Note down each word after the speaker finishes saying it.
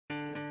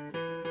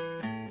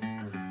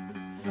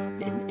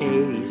In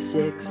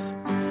 86,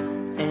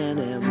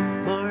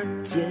 N.M.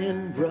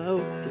 Martin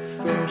wrote the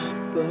first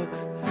book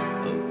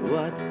of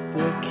what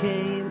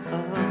became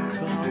a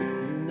cult.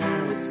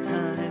 Now it's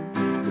time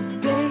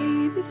for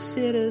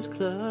Babysitter's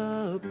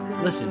Club.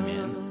 Listen,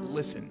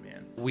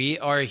 man. We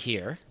are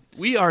here.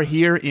 We are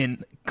here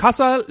in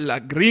Casa La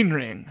Green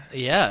Ring.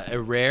 Yeah, a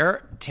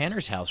rare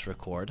Tanner's House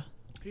record.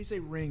 How do you say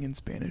ring in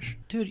Spanish?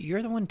 Dude,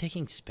 you're the one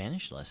taking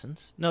Spanish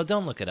lessons. No,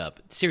 don't look it up.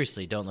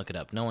 Seriously, don't look it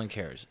up. No one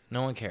cares.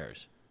 No one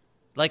cares.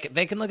 Like,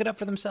 they can look it up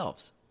for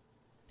themselves.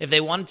 If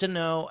they wanted to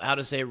know how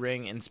to say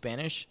ring in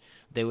Spanish,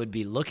 they would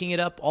be looking it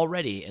up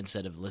already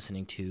instead of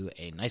listening to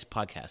a nice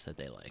podcast that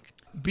they like.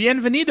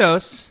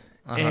 Bienvenidos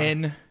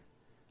en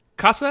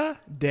Casa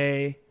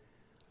de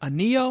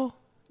Anillo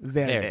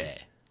Verde.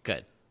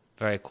 Good.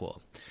 Very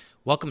cool.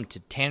 Welcome to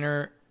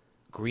Tanner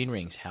Green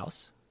Ring's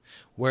house,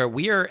 where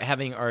we are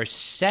having our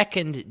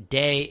second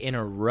day in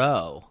a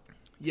row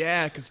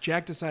Yeah, because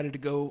Jack decided to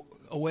go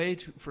away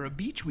for a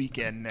beach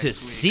weekend next to week.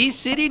 Sea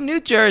City, New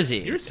Jersey.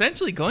 You're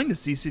essentially going to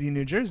Sea City,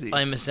 New Jersey.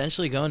 I'm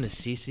essentially going to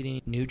Sea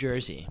City, New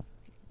Jersey.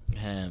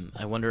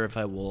 I wonder if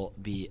I will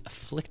be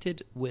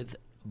afflicted with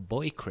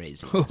boy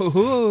craziness.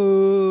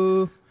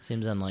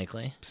 Seems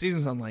unlikely.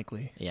 Season's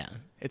unlikely. Yeah.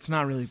 It's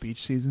not really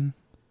beach season.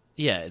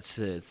 Yeah, it's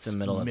the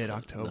middle of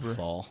mid-October. the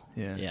fall.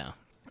 Yeah.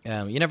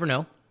 You never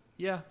know.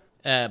 Yeah.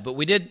 But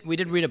we did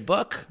read a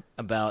book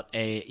about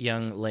a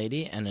young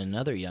lady and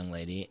another young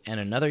lady and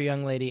another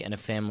young lady and a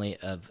family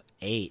of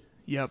 8.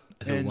 Yep.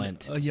 Who and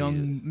went a to-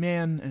 young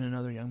man and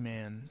another young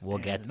man. We'll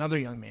and get- another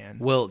young man.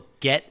 We'll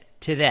get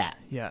to that,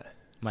 Yeah.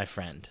 my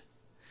friend.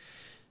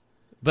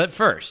 But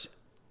first,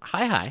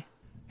 hi.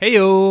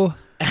 Heyo.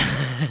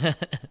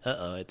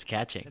 Uh-oh, it's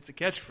catching. It's a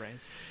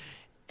catchphrase.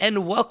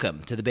 And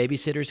welcome to the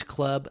Babysitters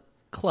Club,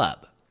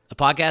 a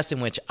podcast in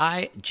which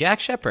I,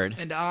 Jack Shepard,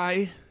 And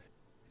I,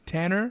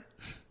 Tanner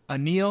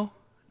Anillo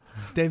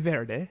de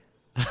Verde.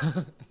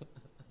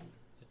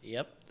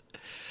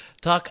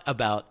 talk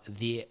about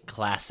the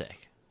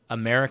classic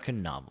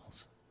American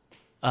novels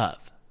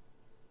of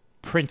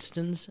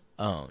Princeton's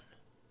own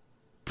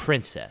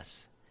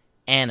Princess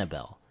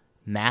Annabelle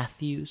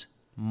Matthews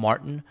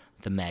Martin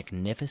the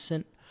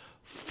Magnificent,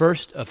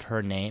 first of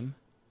her name,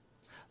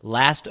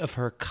 last of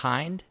her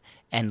kind,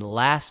 and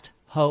last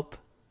hope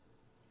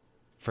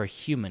for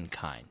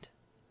humankind,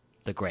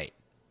 the great.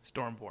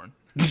 Stormborn.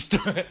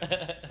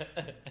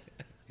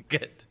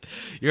 Good.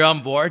 You're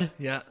on board?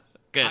 Yeah.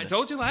 Good. I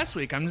told you last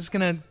week. I'm just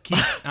going to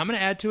I'm going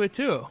to add to it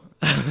too.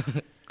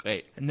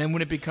 Great. And then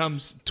when it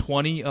becomes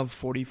 20 of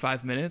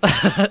 45 minutes,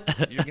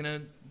 you're going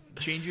to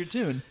change your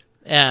tune.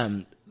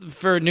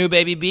 For new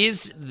baby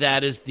bees,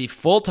 that is the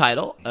full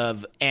title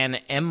of Anne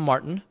M.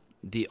 Martin,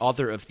 the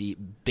author of the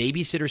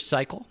Babysitter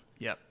Cycle.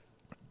 Yep.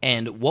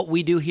 And what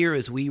we do here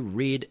is we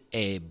read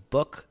a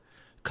book,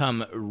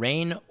 come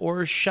rain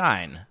or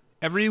shine,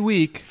 Every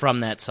week,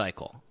 from that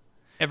cycle.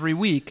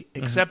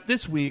 except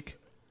this week.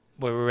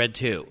 Where we read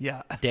 2.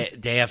 Yeah.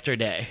 Day after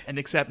day. And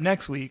except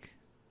next week.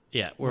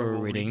 Yeah, where we're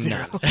we'll reading read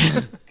 0.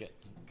 none. Good.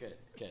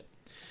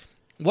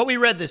 What we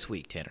read this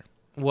week, Tanner,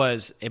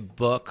 was a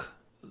book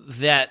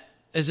that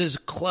is as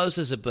close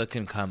as a book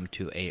can come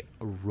to a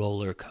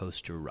roller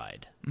coaster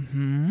ride.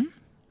 Mm-hmm.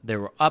 There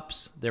were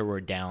ups, there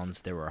were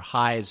downs, there were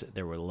highs,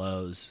 there were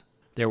lows,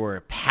 there were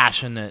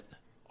passionate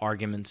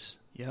arguments.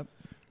 Yep.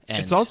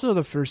 And It's also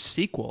the first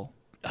sequel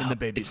in the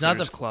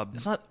Babysitters Club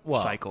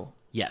cycle.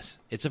 Yes,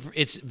 it's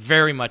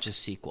very much a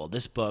sequel.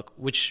 This book,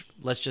 which,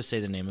 let's just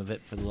say the name of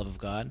it for the love of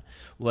God,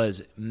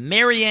 was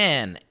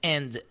Marianne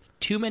and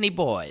Too Many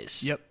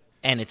Boys. Yep.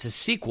 And it's a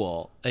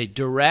sequel, a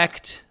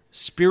direct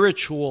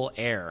spiritual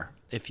heir,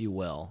 if you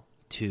will,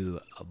 to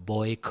a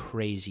boy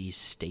crazy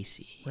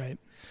Stacy. Right.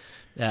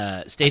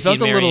 Stacy I and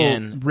felt a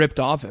Marianne. little ripped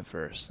off at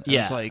first.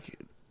 Yeah. It's like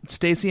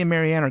Stacy and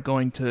Marianne are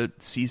going to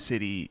Sea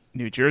City,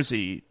 New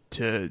Jersey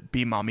to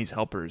be mommy's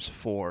helpers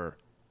for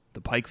the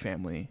Pike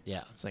family.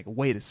 Yeah. It's like,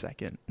 wait a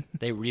second.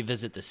 They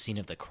revisit the scene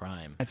of the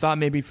crime. I thought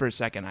maybe for a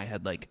second I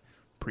had like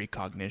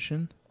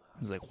precognition. I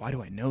was like, why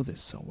do I know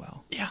this so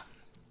well? Yeah.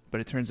 But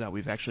it turns out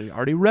we've actually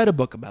already read a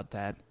book about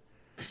that.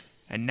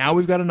 And now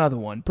we've got another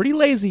one. Pretty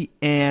lazy,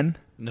 Anne.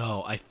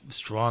 No, I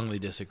strongly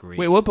disagree.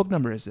 Wait, what book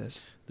number is this?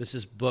 This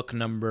is book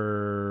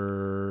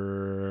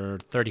number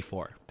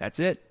 34. That's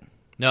it?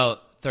 No,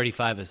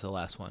 35 is the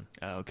last one.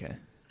 Oh, okay.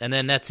 And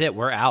then that's it.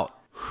 We're out.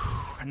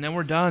 And then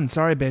we're done.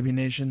 Sorry, Baby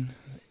Nation.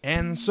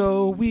 And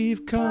so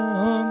we've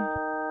come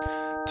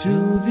to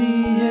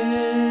the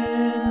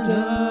end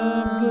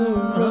of the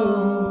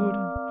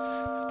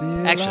road.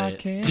 Still Actually- I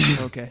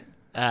can't. Okay.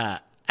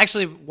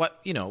 Actually,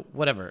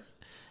 whatever.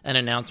 An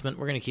announcement.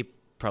 We're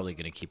probably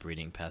going to keep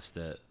reading past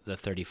the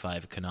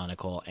 35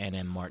 canonical Anne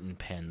M. Martin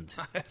penned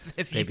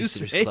If you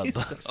Babysitters say Club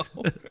so.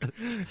 books.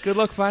 Good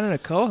luck finding a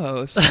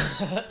co-host.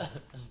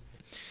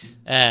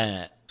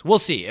 We'll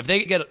see. If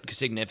they get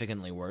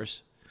significantly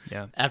worse,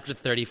 Yeah. after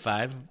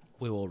 35,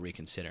 we will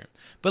reconsider.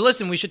 But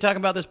listen, we should talk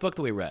about this book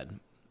that we read.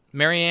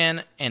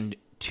 Marianne and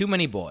Too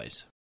Many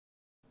Boys.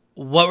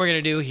 What we're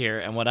going to do here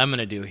and what I'm going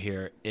to do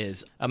here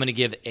is I'm going to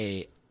give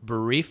a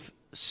brief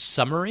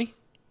summary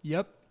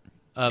Yep.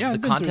 of Yeah, the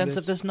I've been through contents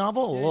this. of this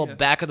novel? A little yeah.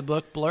 back of the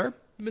book blurb?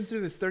 I've been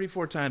through this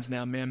 34 times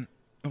now, man,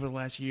 over the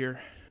last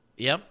year.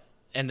 Yep.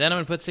 And then I'm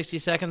going to put 60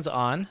 seconds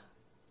on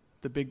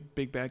The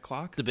big bad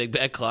clock. the big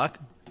bad clock.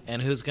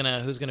 And who's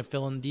gonna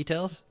fill in the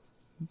details?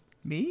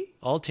 Me?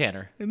 All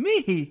Tanner.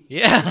 Me.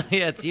 Yeah,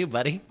 yeah, it's you,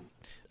 buddy.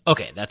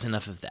 Okay, that's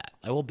enough of that.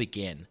 I will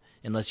begin,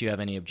 unless you have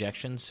any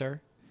objections,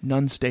 sir.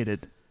 None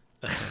stated.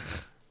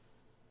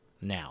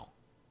 Now.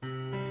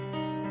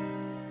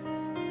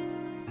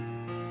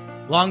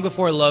 Long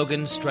before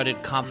Logan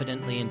strutted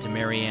confidently into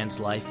Marianne's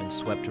life and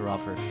swept her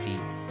off her feet,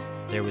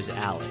 there was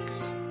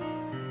Alex.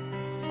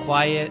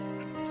 Quiet,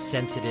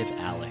 sensitive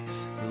Alex,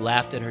 who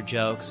laughed at her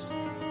jokes,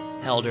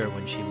 held her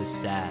when she was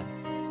sad,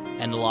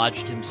 and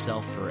lodged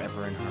himself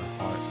forever in her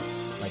heart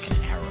like an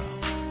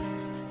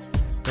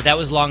arrow. But that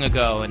was long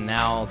ago, and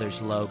now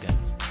there's Logan,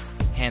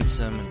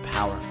 handsome and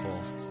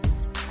powerful,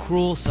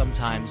 cruel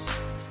sometimes,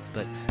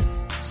 but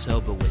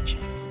so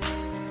bewitching,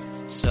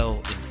 so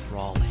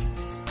enthralling.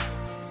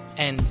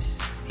 And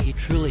he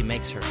truly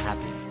makes her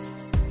happy.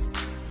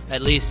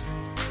 At least,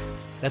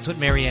 that's what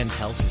Marianne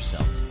tells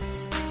herself.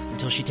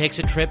 Until she takes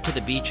a trip to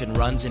the beach and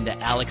runs into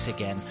Alex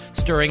again,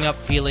 stirring up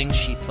feelings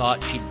she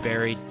thought she'd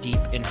buried deep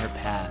in her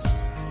past,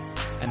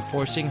 and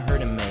forcing her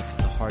to make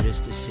the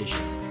hardest decision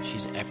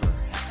she's ever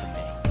had to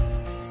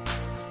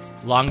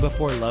make. Long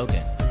before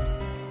Logan,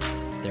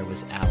 there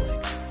was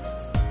Alex.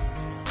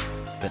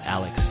 But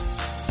Alex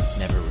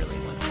never really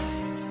went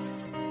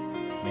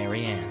away.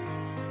 Marianne.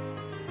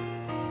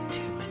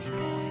 Too many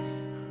boys.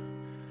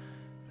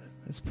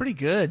 That's pretty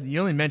good. You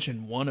only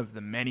mentioned one of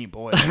the many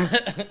boys.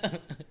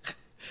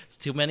 It's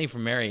too many for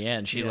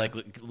Marianne. She Yeah.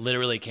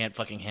 literally can't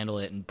fucking handle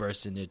it and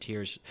bursts into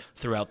tears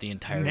throughout the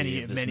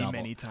entirety of this novel.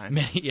 Many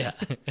times. Yeah.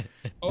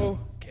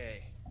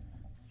 Okay.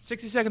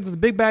 60 seconds on the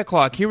big bad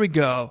clock. Here we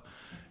go.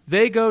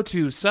 They go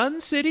to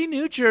Sun City,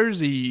 New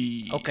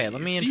Jersey. Okay,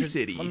 let me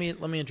City.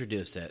 let me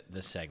introduce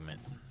this segment.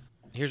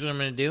 Here's what I'm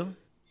going to do.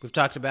 We've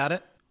talked about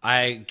it.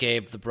 I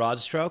gave the broad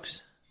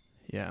strokes.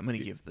 Yeah, I'm going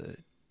to give the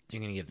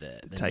You're going to give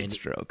the tight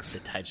strokes. the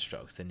tight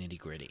strokes, the nitty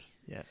gritty.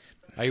 Yeah.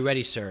 Are you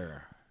ready,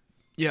 sir?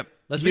 Yep.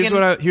 Let's here's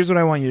begin. here's what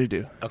I want you to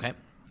do. Okay.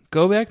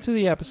 Go back to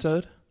the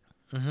episode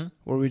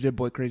where we did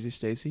Boy Crazy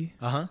Stacy.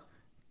 Uh huh.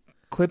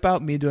 Clip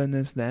out me doing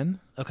this then,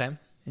 Okay.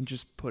 and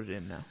just put it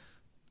in now.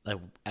 I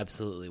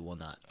absolutely will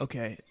not.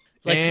 Okay.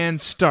 Like- and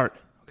start.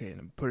 Okay,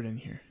 and put it in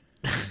here.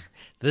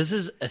 This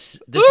is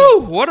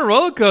Ooh, what a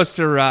roller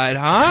coaster ride,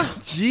 huh?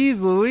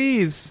 Jeez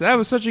Louise. That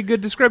was such a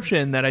good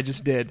description that I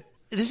just did.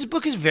 This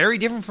book is very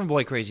different from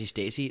Boy Crazy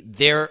Stacy.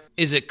 There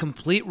is a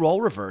complete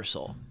role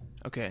reversal.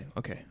 Okay.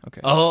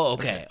 Oh,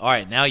 okay. All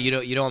right. Now you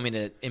don't want me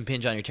to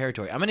impinge on your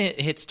territory. I'm going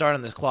to hit start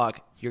on the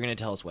clock. You're going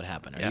to tell us what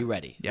happened. Are Yeah. you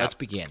ready? Yeah. Let's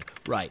begin.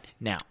 Right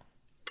now.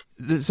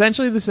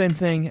 Essentially the same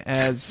thing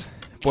as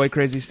Boy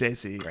Crazy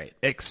Stacy. Right.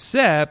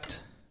 Except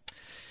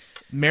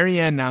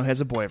Marianne now has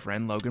a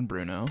boyfriend, Logan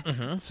Bruno.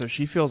 So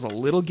she feels a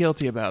little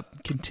guilty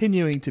about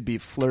continuing to be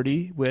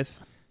flirty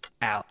with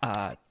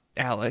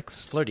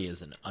Alex, Flirty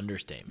is an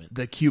understatement.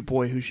 the cute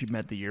boy who she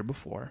met the year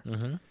before.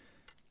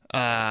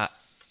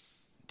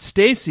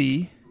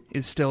 Stacy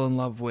is still in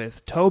love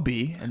with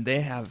Toby, and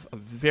they have a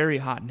very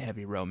hot and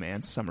heavy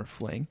romance, summer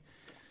fling.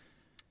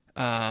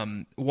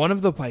 One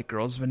of the Pike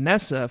girls,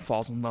 Vanessa,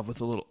 falls in love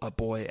with a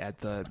boy at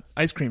the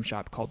ice cream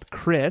shop called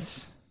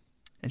Chris,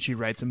 and she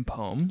writes him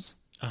poems,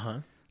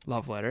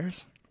 love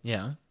letters,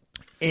 Yeah.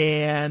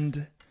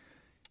 and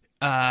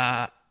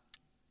wow,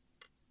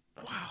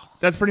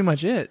 that's pretty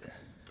much it.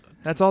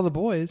 That's all the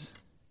boys.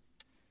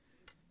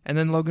 And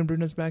then Logan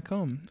Bruno's back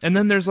home. And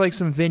then there's like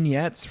some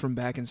vignettes from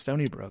back in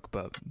Stony Brook,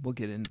 but we'll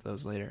get into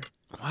those later.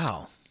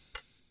 Wow.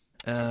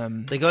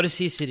 They go to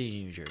Sea City,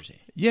 New Jersey.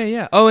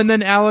 Yeah. Oh, and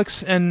then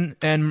Alex and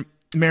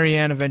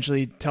Marianne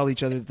eventually tell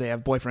each other that they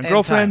have boyfriend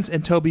girlfriends,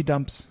 and Toby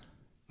dumps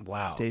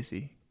Wow.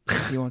 Stacy.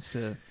 He wants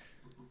to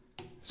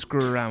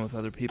screw around with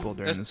other people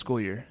during the school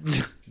year.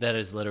 That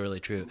is literally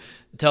true.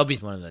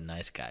 Toby's one of the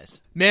nice guys.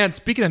 Man,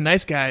 speaking of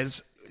nice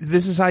guys,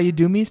 this is how you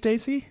do me,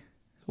 Stacy.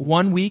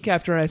 1 week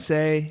after I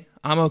say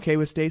I'm okay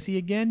with Stacy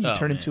again, you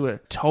turn into a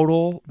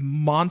total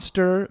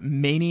monster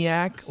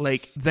maniac.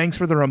 Like, thanks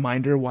for the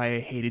reminder why I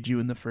hated you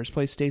in the first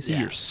place, Stacy.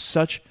 Yeah. You're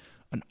such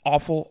an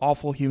awful,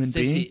 awful human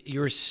being. Stacey,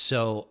 you're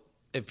so...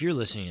 If you're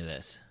listening to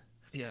this,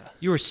 Yeah.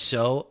 you are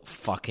so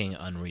fucking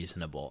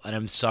unreasonable. And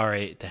I'm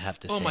sorry to have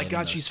to say Oh my it in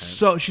god, those she's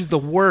terms. she's the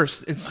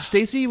worst.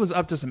 Stacy was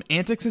up to some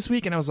antics this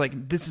week, and I was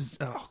like, this is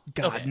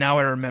Okay. Now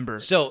I remember.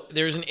 So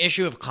there's an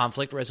issue of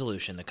conflict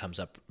resolution that comes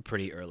up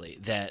pretty early.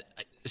 That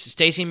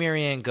Stacy and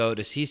Marianne go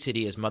to Sea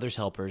City as mother's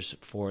helpers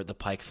for the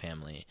Pike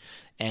family,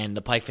 and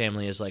the Pike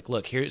family is like,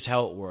 "Look, here's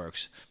how it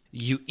works.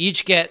 You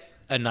each get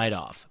a night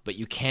off, but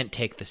you can't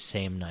take the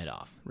same night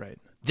off." Right.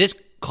 This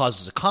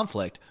causes a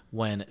conflict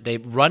when they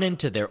run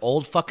into their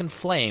old fucking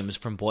flames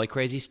from Boy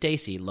Crazy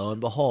Stacy. Lo and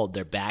behold,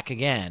 they're back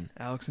again.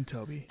 Alex and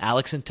Toby.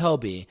 Alex and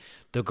Toby.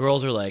 The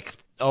girls are like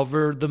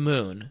over the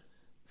moon,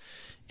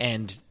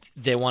 and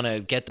they want to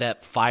get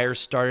that fire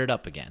started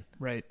up again.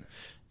 Right.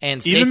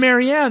 And Even Stacy,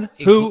 Marianne,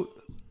 who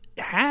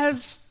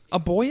has a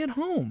boy at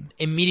home.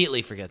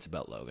 Immediately forgets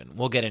about Logan.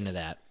 We'll get into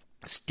that.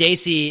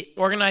 Stacy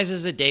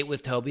organizes a date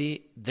with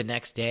Toby the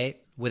next day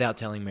without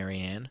telling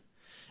Marianne,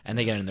 and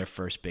they get in their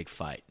first big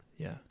fight.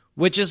 Yeah.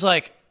 Which is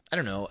like, I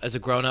don't know, as a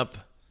grown-up,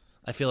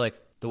 I feel like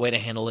the way to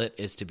handle it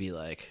is to be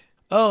like,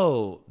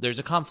 oh, there's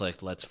a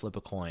conflict, let's flip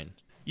a coin.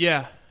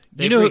 Yeah.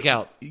 They freak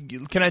out.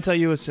 Can I tell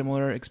you a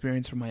similar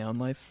experience from my own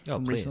life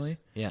from please. recently?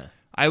 Yeah.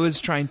 I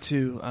was trying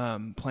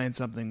to plan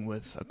something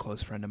with a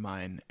close friend of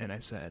mine, and I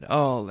said,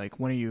 oh, like,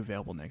 when are you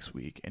available next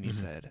week? And he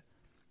said,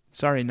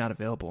 sorry, not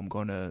available. I'm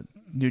going to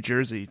New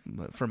Jersey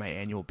for my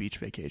annual beach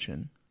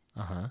vacation.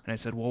 And I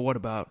said, well, what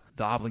about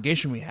the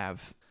obligation we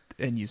have?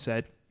 And you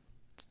said,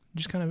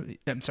 just kind of,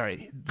 I'm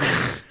sorry.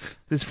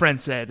 This friend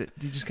said,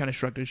 he just kind of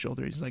shrugged his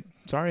shoulder. He's like,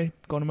 sorry,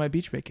 going to my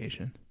beach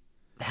vacation.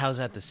 How's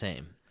that the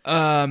same?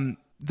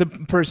 The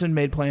person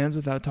made plans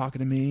without talking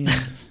to me.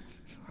 And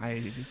I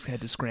just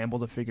had to scramble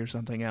to figure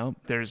something out.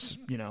 There's,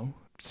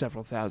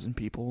 several thousand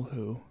people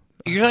who...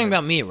 You're talking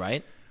about me,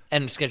 right?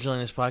 And scheduling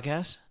this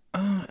podcast?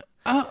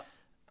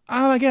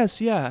 I guess,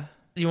 yeah.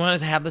 You want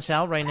to have this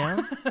out right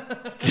now?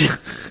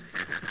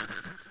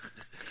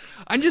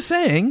 I'm just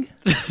saying,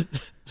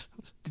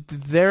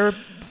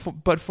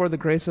 but for the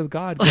grace of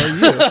God, go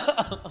you.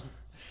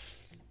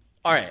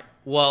 All right.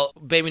 Well,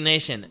 Baby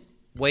Nation,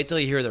 wait till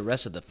you hear the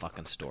rest of the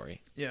fucking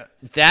story. Yeah.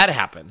 That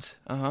happens.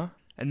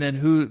 And then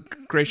who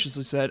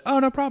graciously said, oh,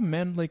 no problem,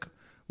 man. Like,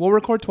 we'll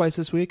record twice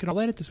this week, and I'll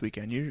edit this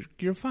weekend.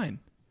 You're fine.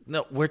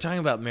 No, we're talking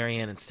about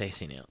Marianne and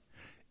Stacy now.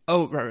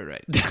 Oh,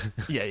 right.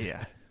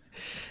 Yeah.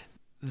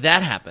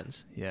 That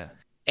happens. Yeah.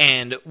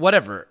 And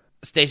whatever.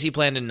 Stacy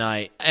planned a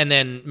night, and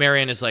then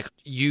Marianne is like,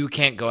 you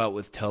can't go out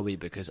with Toby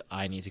because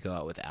I need to go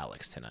out with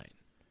Alex tonight.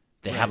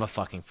 They have a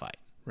fucking fight.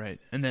 Right.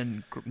 And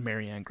then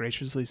Marianne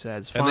graciously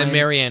says, fine, And then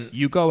Marianne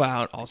you go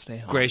out, I'll stay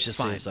home.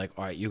 graciously is like,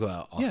 all right, you go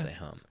out, I'll stay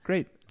home.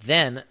 Great.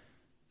 Then,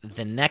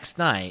 the next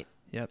night,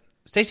 Yep.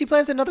 Stacy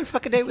plans another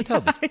fucking date with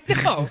Toby.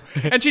 I know.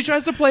 And she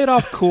tries to play it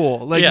off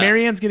cool. Like, Yeah.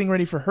 Marianne's getting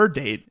ready for her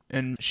date,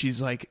 and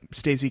she's like,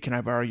 Stacy, can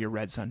I borrow your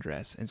red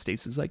sundress? And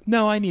Stacy's like,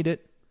 no, I need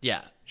it.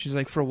 Yeah. She's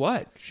like, for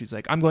what? She's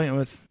like, I'm going out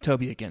with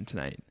Toby again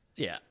tonight.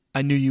 Yeah.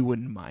 I knew you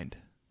wouldn't mind.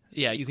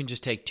 Yeah, you can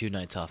just take 2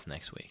 nights off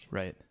next week.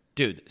 Right.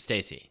 Dude,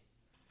 Stacy,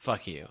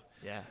 fuck you.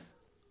 Yeah.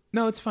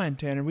 No, it's fine,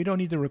 Tanner. We don't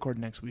need to record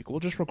next week.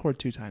 We'll just record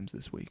 2 times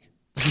this week.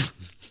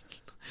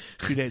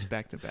 2 days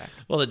back to back.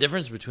 Well, the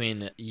difference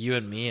between you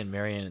and me and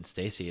Marianne and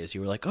Stacy is you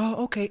were like,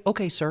 oh,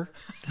 okay, sir.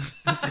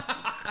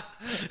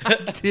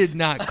 I did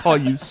not call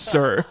you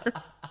sir.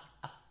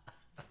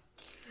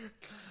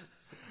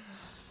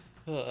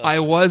 I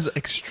was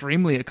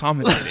extremely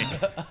accommodating,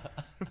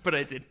 but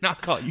I did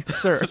not call you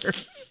sir.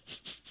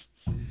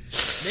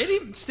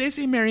 Maybe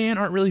Stacy and Marianne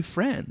aren't really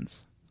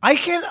friends. I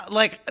can,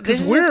 like...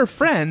 Because we're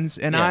friends,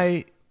 and Yeah.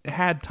 I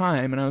had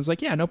time, and I was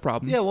like, yeah, no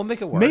problem. Yeah, we'll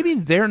make it work. Maybe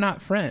they're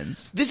not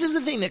friends. This is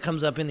the thing that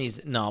comes up in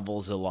these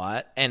novels a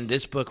lot, and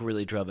this book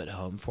really drove it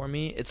home for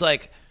me. It's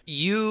like,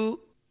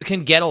 you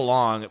can get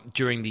along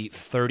during the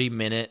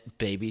 30-minute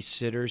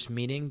babysitters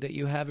meeting that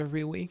you have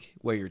every week,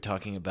 where you're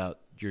talking about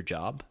your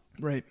job.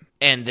 Right.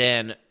 And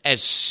then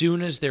as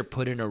soon as they're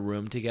put in a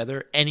room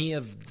together, any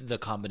of the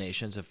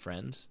combinations of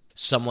friends,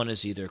 someone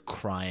is either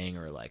crying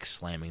or like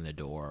slamming the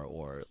door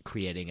or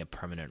creating a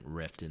permanent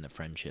rift in the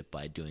friendship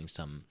by doing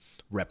some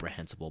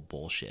reprehensible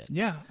bullshit.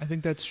 Yeah, I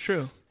think that's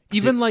true.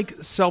 Even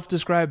like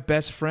self-described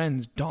best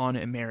friends, Dawn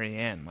and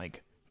Marianne,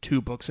 like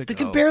 2 books ago.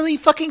 They can barely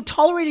fucking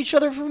tolerate each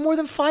other for more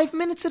than 5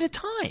 minutes at a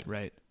time.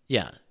 Right.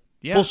 Yeah.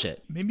 Yeah.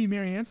 Bullshit. Maybe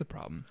Marianne's the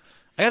problem.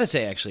 I gotta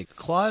say, actually,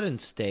 Claude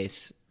and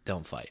Stace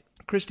don't fight.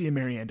 Christy and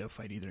Marianne don't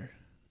fight either.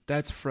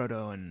 That's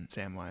Frodo and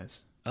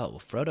Samwise. Oh, well,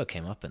 Frodo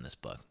came up in this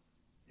book.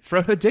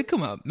 Frodo did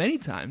come up many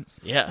times.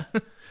 Yeah.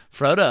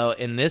 Frodo,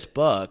 in this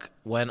book,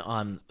 went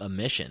on a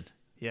mission.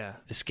 Yeah.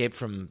 Escaped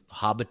from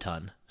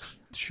Hobbiton.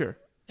 Sure.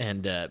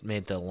 And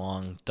made the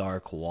long,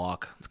 dark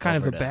walk. It's kind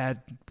of over a to-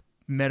 bad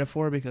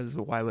metaphor because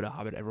why would a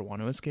hobbit ever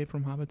want to escape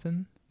from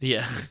Hobbiton?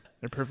 Yeah.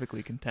 They're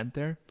perfectly content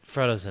there.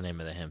 Frodo's the name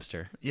of the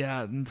hamster.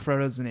 Yeah, and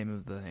Frodo's the name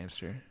of the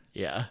hamster.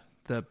 Yeah.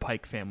 The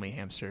Pike family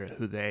hamster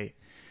who they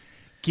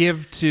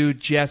give to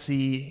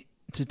Jesse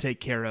to take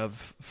care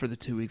of for the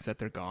 2 weeks that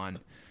they're gone.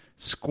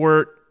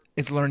 Squirt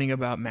is learning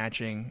about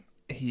matching.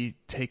 He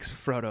takes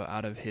Frodo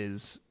out of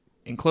his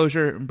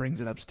enclosure and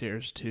brings it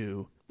upstairs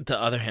to The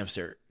other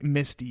hamster.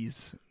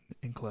 Misty's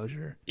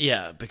enclosure.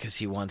 Yeah, because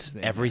he wants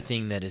They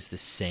everything that is the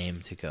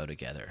same to go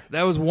together.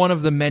 That was one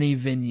of the many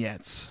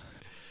vignettes.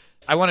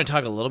 I want to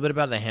talk a little bit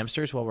about the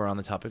hamsters while we're on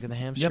the topic of the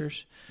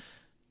hamsters.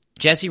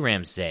 Jessie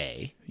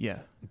Ramsay, Yeah.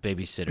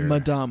 babysitter.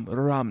 Madame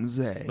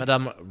Ramsay.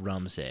 Madame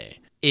Ramsay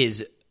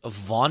is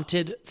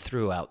vaunted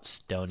throughout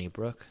Stony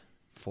Brook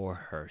for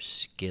her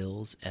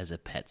skills as a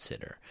pet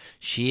sitter.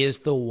 She is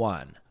the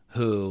one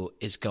who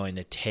is going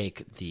to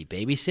take the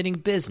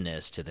babysitting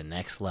business to the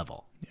next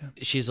level. Yeah.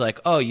 She's like,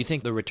 oh, you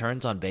think the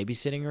returns on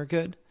babysitting are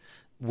good?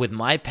 With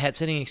my pet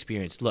sitting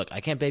experience, look, I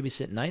can't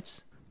babysit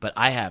nights, but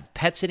I have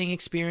pet sitting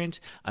experience.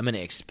 I'm going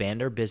to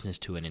expand our business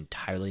to an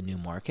entirely new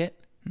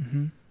market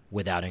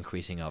without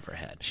increasing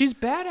overhead. She's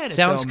bad at it,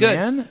 Sounds though, good.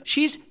 man.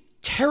 She's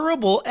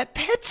terrible at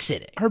pet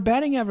sitting. Her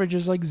batting average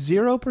is like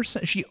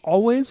 0%. She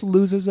always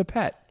loses a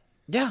pet.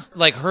 Yeah.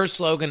 Like her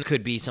slogan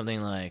could be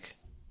something like,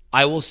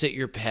 I will sit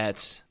your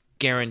pets,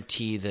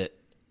 guarantee that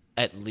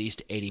at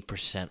least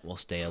 80% will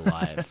stay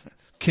alive.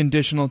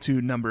 Conditional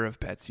to number of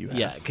pets you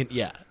have.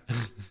 Yeah.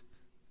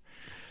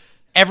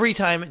 Every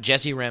time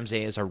Jessie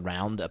Ramsey is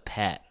around a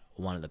pet,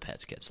 one of the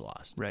pets gets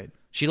lost. Right.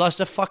 She lost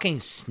a fucking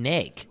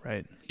snake.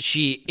 Right.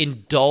 She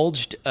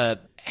indulged a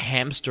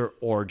hamster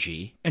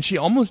orgy. And she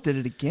almost did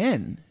it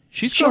again.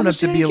 She's She grown up almost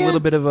to did it be a again? little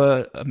bit of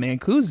a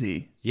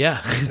Mancusi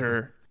Yeah. with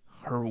her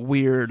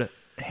weird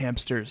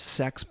hamster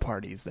sex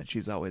parties that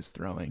she's always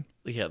throwing.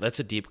 Yeah, that's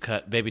a deep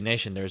cut. Baby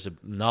Nation, there's a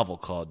novel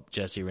called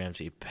Jessie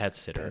Ramsey Pet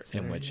Sitter, Pet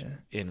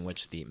Sitter, in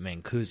which the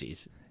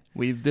Mancusis.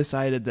 We've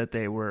decided that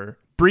they were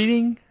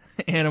breeding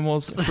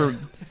animals for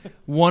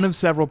one of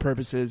several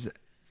purposes.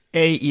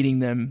 A, eating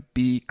them.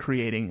 B,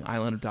 creating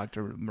Island of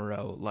Dr.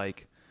 Moreau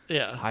like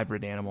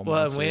hybrid animal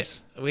monsters.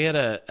 We had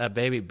a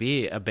baby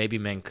bee, a baby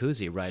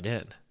Mancusi right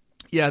in.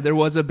 Yeah, there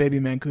was a baby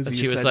Mancusi. And who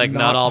she was said like,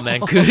 not all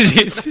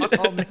Mancusis. not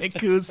all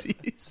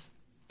Mancusis.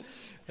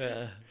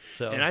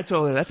 So And I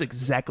told her that's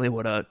exactly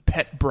what a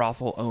pet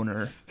brothel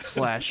owner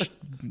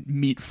 /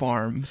 meat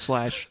farm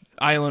 /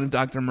 Island of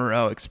Dr.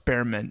 Moreau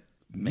experiment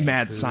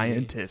mad Mancusi.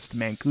 scientist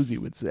Mancusi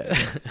would say.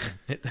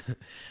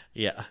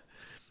 yeah.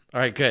 All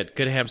right, good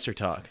hamster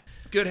talk.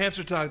 Good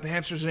hamster talk. The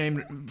hamster's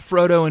named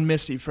Frodo and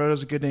Misty.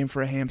 Frodo's a good name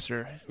for a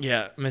hamster.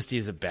 Yeah, Misty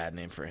is a bad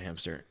name for a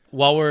hamster.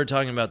 While we're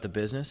talking about the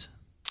business,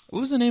 What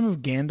was the name of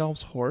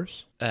Gandalf's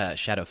horse?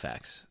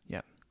 Shadowfax.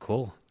 Yeah,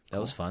 Cool. That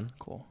was fun.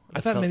 cool. I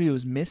I thought felt- maybe it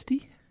was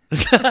Misty.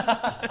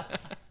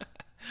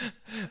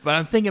 But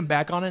I'm thinking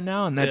back on it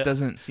now, and that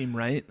doesn't seem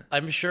right.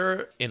 I'm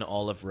sure in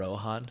all of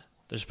Rohan,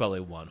 there's probably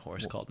one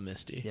horse called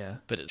Misty. Yeah.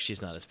 But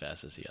she's not as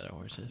fast as the other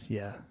horses.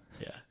 Yeah.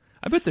 Yeah.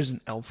 I bet there's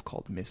an elf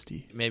called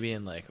Misty. Maybe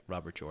in like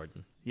Robert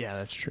Jordan. Yeah,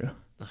 that's true.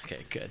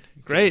 Okay, good.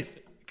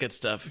 Great. Good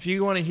stuff. If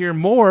you want to hear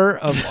more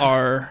of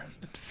our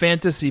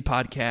fantasy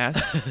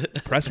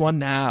podcast, press 1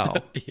 now.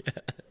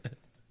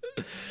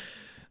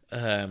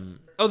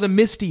 Oh, the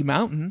Misty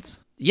Mountains.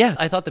 Yeah,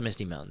 I thought the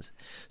Misty Mountains.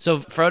 So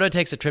Frodo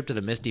takes a trip to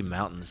the Misty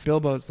Mountains.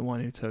 Bilbo's the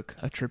one who took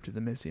a trip to the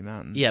Misty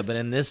Mountains. Yeah, but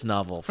in this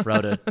novel,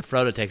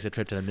 Frodo takes a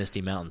trip to the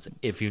Misty Mountains,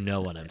 if you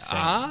know what I'm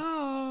saying.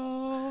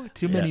 Oh,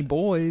 too many Yeah.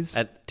 boys.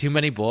 Too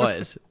many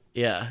boys.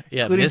 Yeah,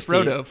 Including Misty.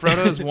 Frodo.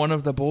 Frodo's one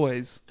of the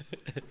boys.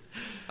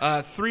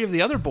 3 of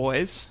the other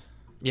boys,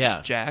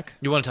 Yeah. Jack,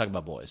 You want to talk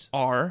about boys?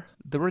 are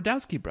the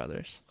Radowski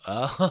brothers.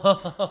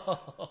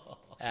 Oh.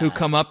 Who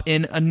come up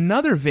in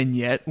another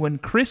vignette when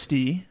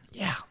Christy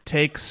Yeah.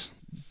 takes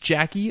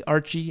Jackie,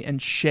 Archie,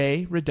 and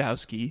Shay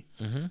Radowski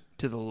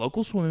to the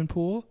local swimming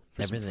pool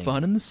for some Everything.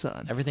 fun in the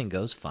sun. Everything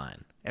goes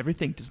fine.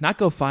 Everything does not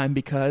go fine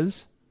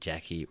because...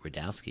 Jackie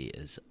Radowski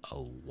is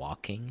a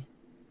walking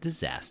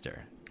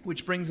disaster.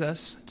 Which brings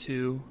us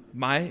to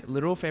my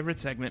literal favorite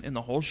segment in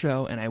the whole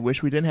show, and I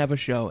wish we didn't have a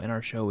show, and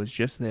our show is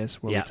just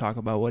this, where Yeah. we talk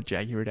about what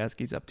Jackie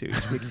Radowski's up to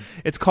each week.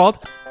 It's called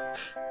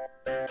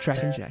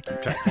Tracking Jackie.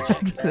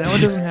 That one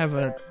doesn't have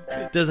a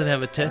It doesn't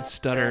have a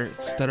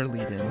stutter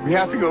lead in. We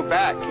have to go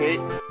back, Kate.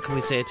 Can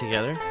we say it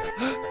together?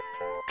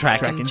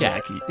 Tracking Tracking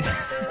Jackie.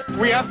 Jackie.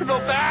 We have to go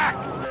back.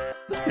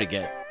 That's pretty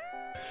good.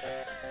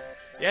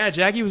 Yeah,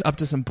 Jackie was up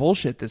to some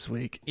bullshit this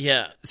week.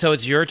 Yeah. So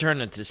it's your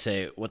turn to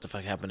say what the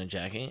fuck happened to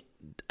Jackie.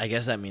 I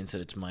guess that means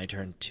that it's my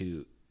turn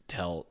to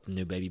tell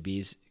new baby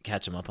bees,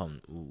 catch them up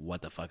on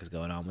what the fuck is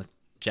going on with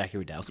Jackie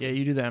Radowski. Yeah,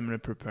 you do that. I'm going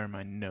to prepare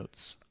my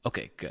notes.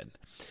 Okay, good.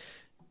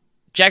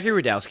 Jackie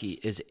Radowski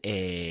is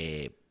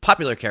a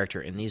popular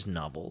character in these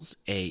novels,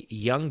 a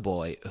young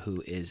boy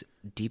who is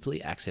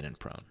deeply accident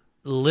prone.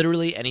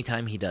 Literally,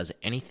 anytime he does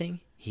anything,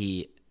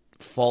 he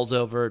falls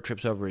over,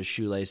 trips over his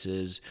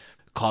shoelaces,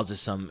 causes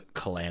some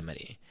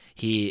calamity.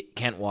 He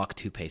can't walk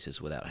 2 paces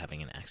without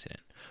having an accident.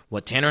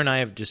 What Tanner and I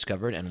have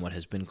discovered, and what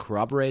has been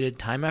corroborated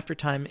time after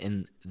time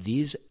in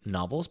these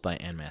novels by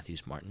Anne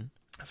Matthews Martin,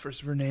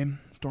 First of her name,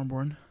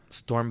 Stormborn.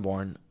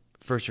 Stormborn,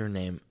 first of her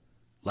name,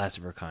 last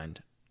of her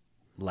kind,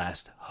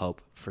 last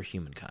hope for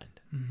humankind.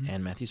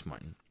 Anne Matthews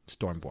Martin,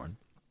 Stormborn,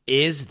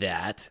 is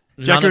that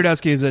Jackie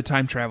Radowski is a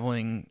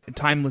time-traveling,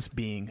 timeless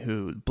being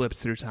who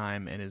blips through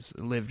time and has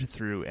lived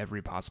through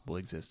every possible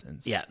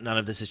existence. Yeah, none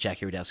of this is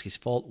Jackie Radowski's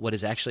fault. What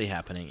is actually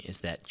happening is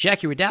that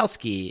Jackie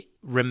Radowski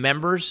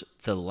remembers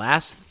the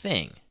last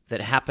thing that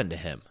happened to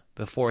him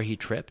before he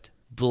tripped,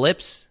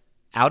 blips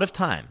out of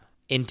time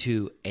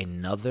into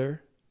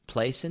another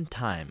place and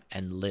time,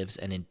 and lives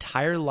an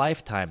entire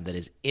lifetime that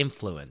is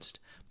influenced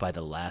by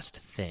the last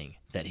thing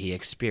that he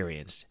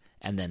experienced,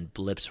 and then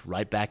blips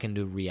right back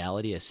into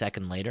reality a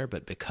second later.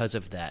 But because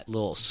of that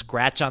little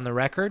scratch on the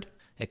record,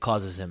 it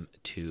causes him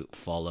to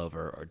fall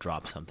over or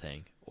drop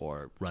something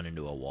or run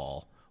into a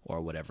wall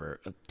or whatever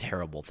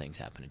terrible things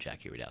happen to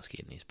Jackie Radowski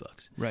in these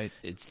books. Right.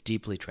 It's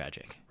deeply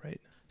tragic. Right.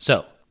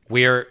 So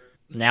we're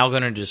now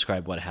going to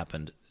describe what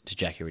happened to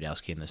Jackie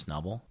Radowski in this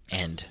novel,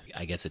 and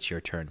I guess it's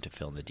your turn to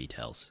fill in the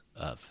details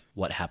of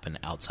what happened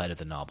outside of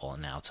the novel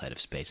and outside of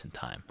space and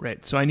time.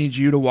 Right. So I need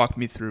you to walk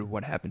me through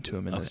what happened to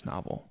him in this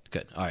novel.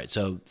 Good. All right,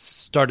 so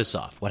start us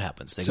off. What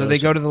happens? They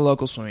go to the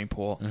local swimming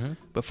pool.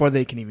 Before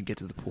they can even get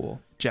to the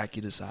pool,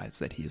 Jackie decides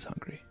that he is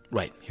hungry.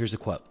 Right, here's the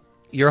quote.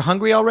 "You're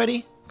hungry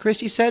already?"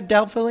 Christy said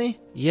doubtfully.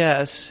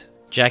 "Yes."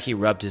 Jackie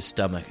rubbed his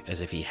stomach as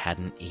if he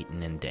hadn't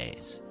eaten in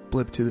days.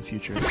 Blip to the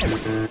future.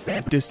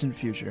 Distant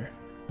future.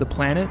 The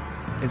planet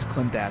is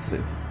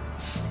Klendathu.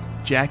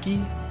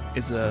 Jackie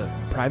is a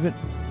private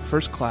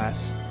first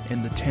class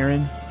in the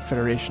Terran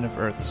Federation of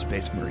Earth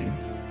Space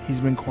Marines. He's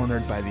been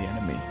cornered by the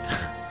enemy.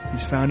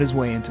 He's found his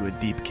way into a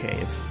deep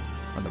cave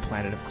on the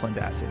planet of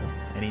Klendathu,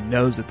 and he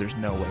knows that there's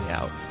no way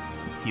out.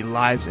 He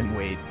lies in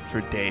wait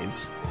for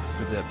days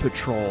for the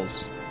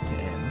patrols to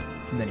end,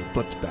 and then he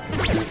blips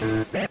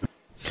back.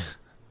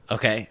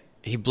 Okay,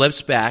 he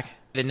blips back.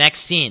 The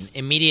next scene,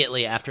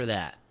 immediately after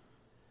that.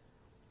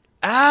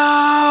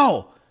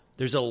 Ow!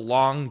 There's a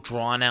long,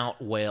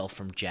 drawn-out wail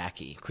from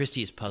Jackie.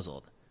 Christy is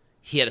puzzled.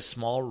 He had a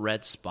small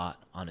red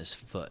spot on his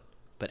foot,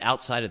 but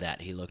outside of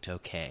that, he looked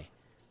okay.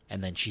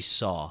 And then she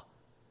saw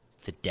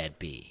the dead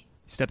bee.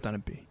 He stepped on a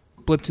bee.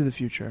 Blip to the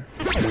future.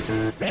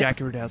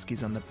 Jackie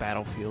Radowski's on the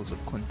battlefields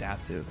of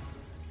Klendathu,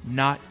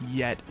 not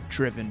yet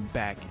driven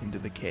back into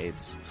the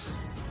caves.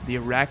 The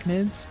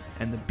arachnids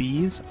and the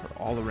bees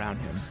are all around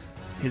him.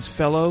 His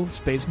fellow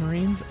space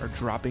marines are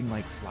dropping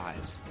like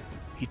flies.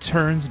 He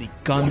turns and he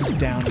guns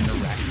down an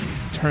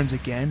arachnid. He turns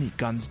again, he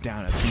guns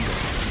down a beetle.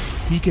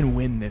 He can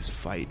win this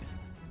fight.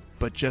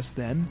 But just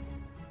then,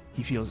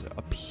 he feels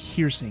a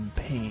piercing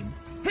pain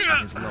in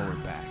his lower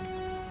back.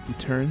 He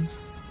turns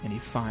and he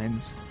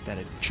finds that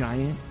a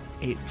giant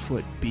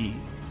 8-foot bee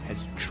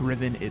has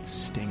driven its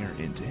stinger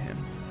into him.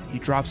 He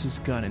drops his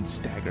gun and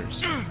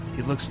staggers.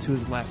 He looks to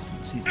his left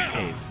and sees a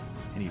cave,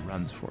 and he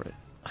runs for it.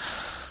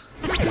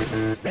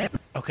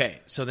 Okay,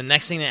 so the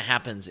next thing that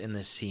happens in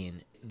this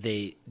scene,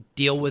 they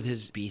deal with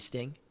his bee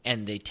sting,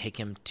 and they take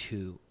him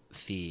to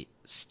the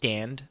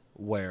stand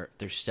where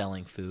they're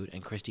selling food,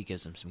 and Christy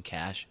gives him some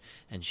cash,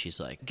 and she's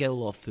like, get a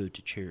little food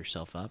to cheer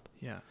yourself up.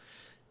 Yeah.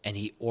 And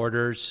he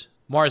orders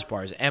Mars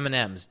bars,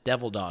 M&Ms,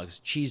 devil dogs,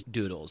 cheese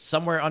doodles.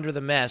 Somewhere under the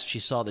mess, she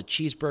saw the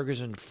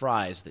cheeseburgers and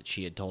fries that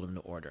she had told him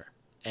to order.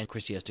 And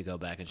Christy has to go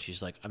back, and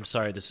she's like, I'm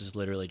sorry, this is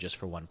literally just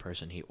for one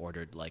person. He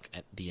ordered, like,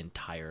 the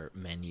entire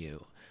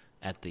menu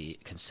at the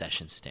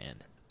concession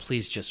stand.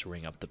 Please just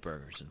ring up the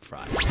burgers and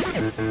fries.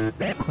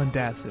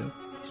 Klendathu.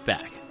 He's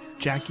back.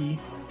 Jackie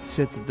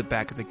sits at the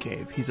back of the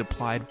cave. He's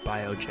applied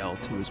biogel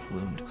to his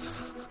wound.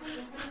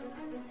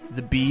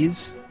 The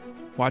bees,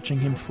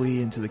 watching him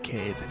flee into the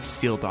cave, have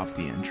sealed off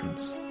the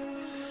entrance.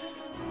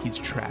 He's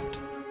trapped.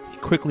 He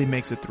quickly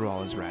makes it through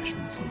all his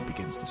rations and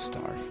begins to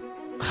starve.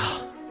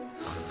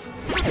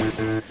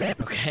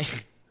 Okay,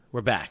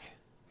 we're back.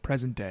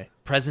 Present day.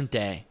 Present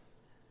day,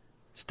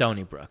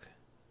 Stony Brook,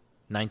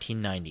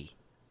 1990.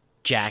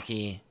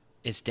 Jackie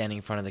is standing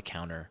in front of the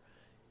counter.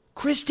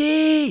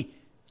 Christy!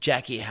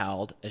 Jackie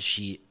howled as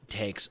she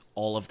takes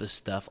all of the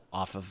stuff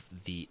off of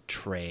the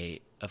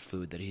tray of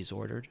food that he's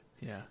ordered.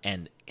 Yeah.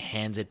 And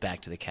hands it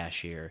back to the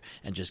cashier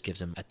and just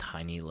gives him a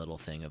tiny little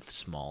thing of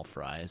small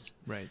fries.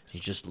 Right. He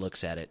just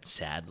looks at it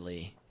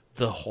sadly.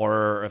 The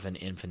horror of an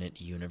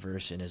infinite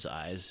universe in his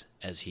eyes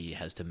as he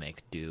has to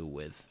make do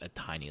with a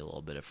tiny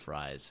little bit of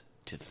fries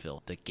to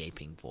fill the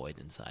gaping void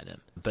inside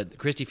him. But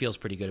Christy feels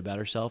pretty good about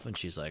herself, and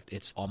she's like,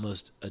 it's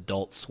almost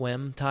Adult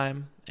Swim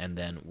time, and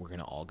then we're going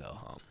to all go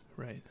home.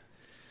 Right.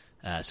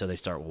 So they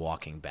start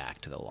walking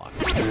back to the locker.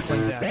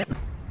 Klendathu.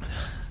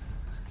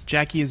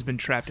 Jackie has been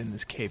trapped in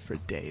this cave for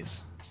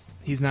days.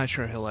 He's not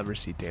sure he'll ever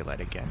see daylight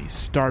again. He's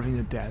starving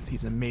to death.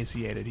 He's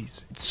emaciated.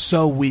 He's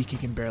so weak he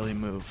can barely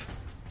move.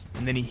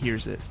 And then he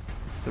hears it,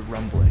 the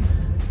rumbling.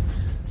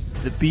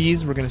 The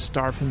bees were going to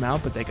starve him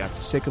out, but they got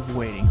sick of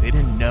waiting. They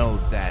didn't know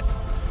that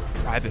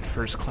Private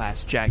First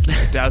Class Jackie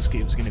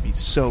Radowski was going to be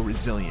so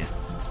resilient.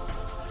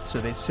 So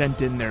they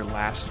sent in their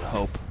last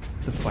hope,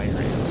 the fire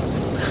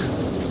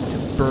ants,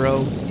 to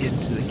burrow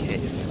into the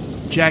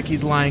cave.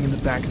 Jackie's lying in the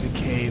back of the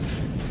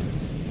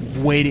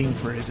cave, waiting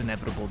for his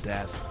inevitable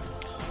death.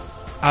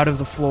 Out of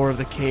the floor of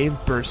the cave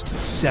burst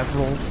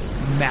several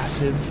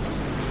massive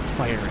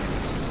fire ants.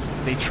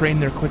 They train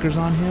their clickers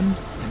on him,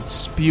 and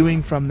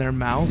spewing from their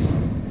mouth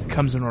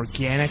comes an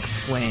organic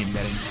flame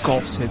that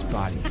engulfs his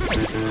body.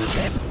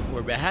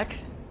 We're back?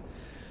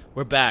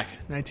 We're back.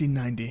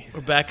 1990.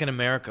 We're back in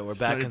America. We're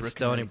back in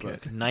Stony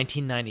Brook. Connecticut.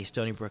 1990,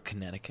 Stony Brook,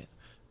 Connecticut.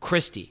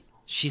 Christy,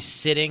 she's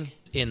sitting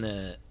in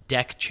the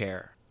deck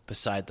chair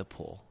beside the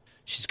pool.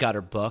 She's got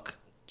her book.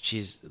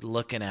 She's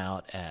looking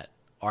out at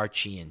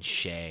Archie and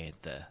Shay,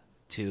 the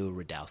two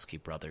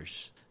Radowski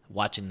brothers,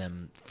 watching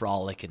them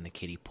frolic in the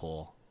kiddie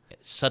pool.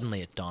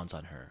 Suddenly it dawns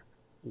on her.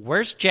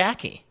 Where's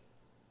Jackie?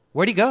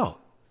 Where'd he go?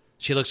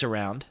 She looks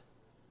around.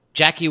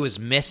 Jackie was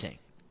missing.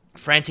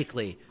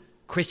 Frantically,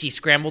 Christy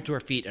scrambled to her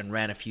feet and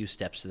ran a few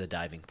steps to the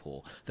diving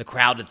pool. The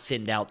crowd had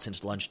thinned out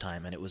since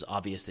lunchtime, and it was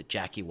obvious that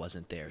Jackie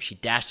wasn't there. She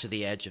dashed to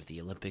the edge of the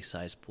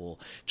Olympic-sized pool.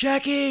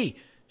 Jackie!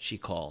 she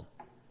called.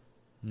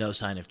 No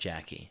sign of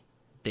Jackie.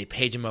 They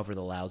page him over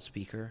the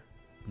loudspeaker.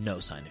 No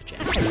sign of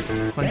Jackie.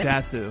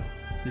 Klendathu,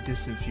 the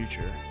distant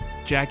future.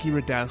 Jackie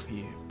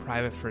Radowski,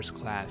 private first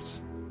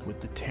class with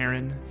the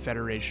Terran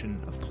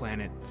Federation of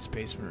Planet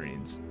Space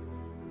Marines.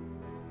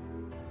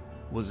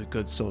 Was a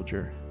good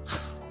soldier.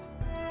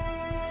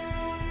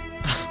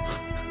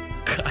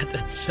 God,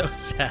 that's so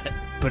sad.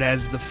 But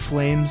as the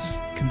flames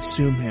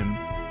consume him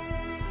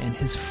and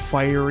his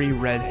fiery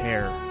red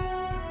hair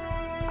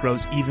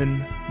grows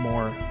even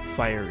more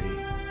fiery,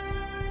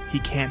 he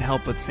can't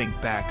help but think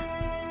back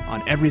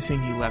on everything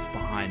he left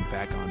behind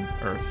back on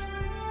Earth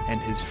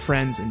and his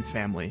friends and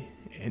family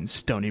in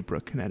Stony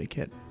Brook,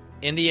 Connecticut.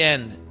 In the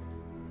end,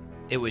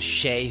 it was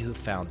Shay who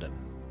found him.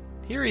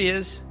 Here he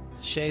is,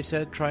 Shay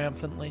said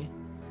triumphantly.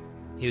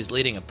 He was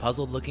leading a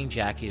puzzled-looking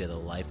Jackie to the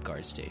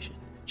lifeguard station.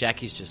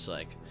 Jackie's just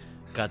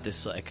got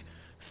this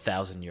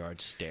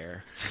 1,000-yard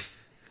stare.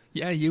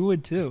 Yeah, you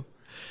would too.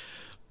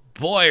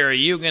 Boy, are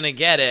you gonna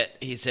get it,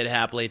 he said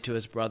happily to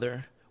his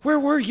brother. Where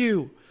were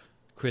you?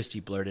 Christy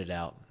blurted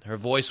out. Her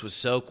voice was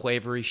so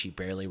quavery she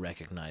barely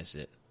recognized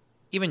it.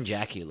 Even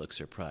Jackie looked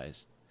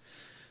surprised.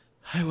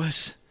 I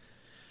was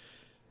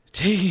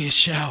taking a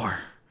shower.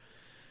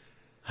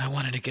 I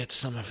wanted to get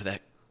some of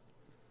that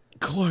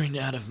chlorine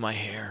out of my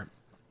hair.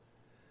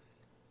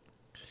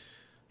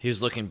 He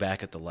was looking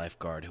back at the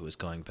lifeguard who was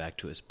going back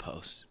to his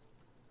post.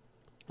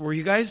 Were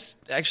you guys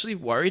actually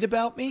worried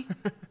about me?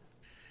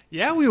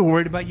 Yeah, we were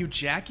worried about you,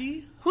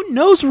 Jackie. Who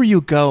knows where you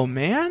go,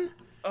 man?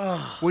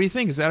 What do you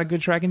think? Is that a good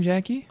tracking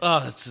Jackie?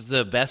 Oh, it's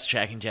the best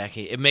tracking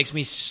Jackie. It makes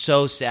me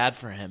so sad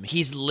for him.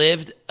 He's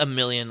lived a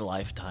million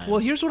lifetimes. Well,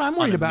 here's what I'm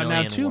worried about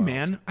now, too,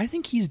 worlds. man. I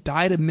think he's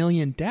died a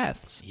million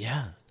deaths.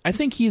 Yeah. I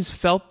think he's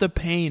felt the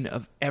pain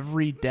of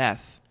every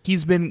death.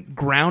 He's been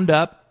ground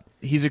up.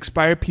 He's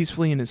expired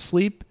peacefully in his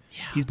sleep.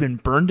 Yeah. He's been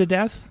burned to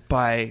death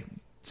by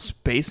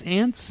space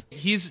ants.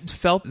 He's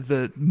felt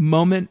the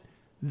moment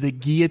the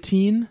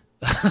guillotine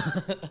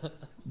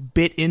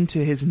bit into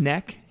his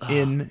neck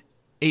in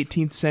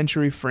 18th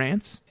century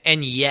France.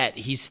 And yet,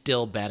 he's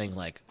still batting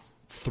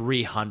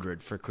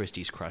 300 for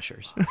Christie's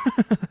Crushers.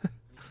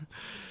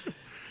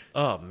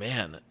 Oh,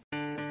 man.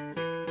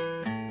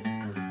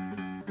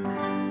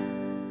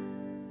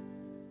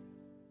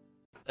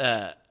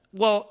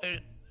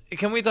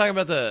 Can we talk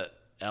about the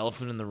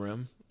elephant in the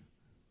room?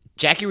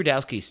 Jackie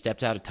Radowski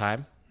stepped out of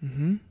time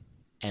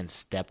and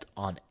stepped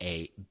on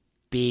a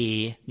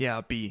bee. Yeah,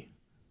 a bee.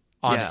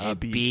 On Yeah, a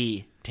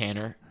bee,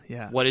 Tanner.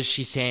 Yeah. What is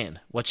she saying?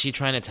 What's she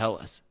trying to tell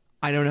us?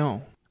 I don't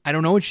know. I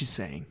don't know what she's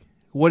saying.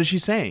 What is she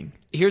saying?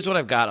 Here's what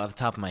I've got off the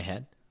top of my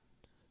head.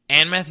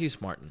 Anne Matthews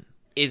Martin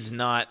is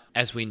not,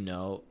 as we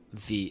know,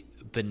 the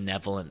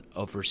benevolent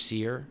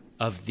overseer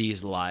of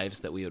these lives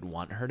that we would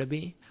want her to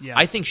be. Yeah.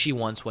 I think she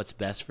wants what's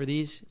best for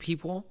these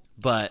people,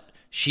 but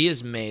she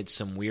has made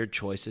some weird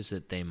choices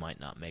that they might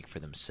not make for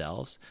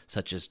themselves,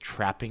 such as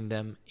trapping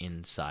them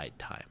inside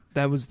time.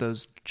 That was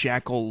those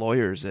jackal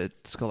lawyers at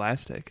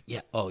Scholastic.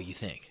 Yeah. Oh, you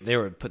think? They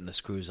were putting the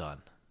screws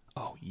on.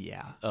 Oh,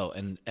 yeah. Oh,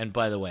 and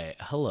by the way,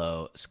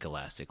 hello,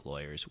 Scholastic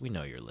lawyers. We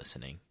know you're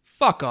listening.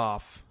 Fuck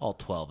off. All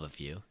 12 of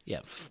you.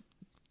 Yeah.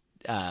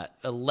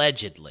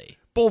 Allegedly.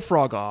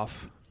 Bullfrog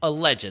off.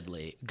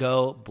 Allegedly.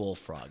 Go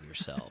bullfrog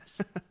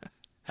yourselves.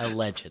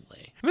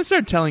 Allegedly. I'm going to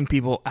start telling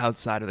people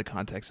outside of the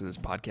context of this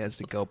podcast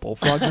to go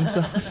bullfrog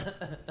themselves.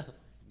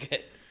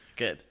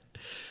 Good.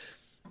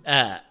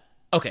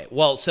 Okay,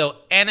 well, so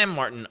Ann M.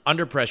 Martin,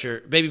 under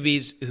pressure, Baby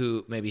Bees,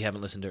 who maybe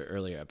haven't listened to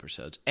earlier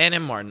episodes, Ann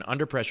M. Martin,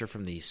 under pressure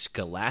from the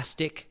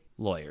Scholastic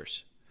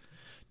lawyers,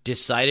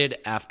 decided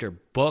after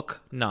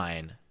book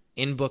 9,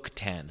 in book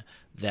 10,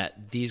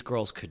 that these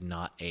girls could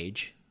not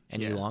age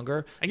any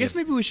longer. I guess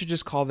maybe we should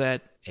just call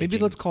that, maybe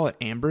let's call it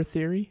Amber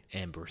Theory.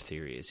 Amber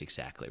Theory is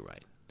exactly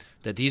right.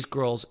 That these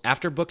girls,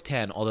 after book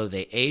 10, although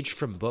they aged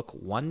from book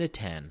 1 to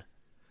 10,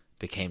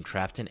 became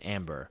trapped in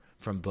amber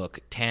from book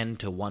 10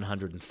 to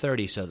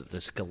 130 so that the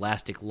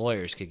Scholastic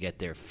lawyers could get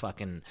their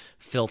fucking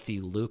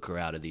filthy lucre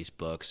out of these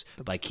books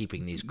by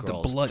keeping these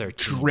girls The blood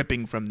 13.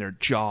 dripping from their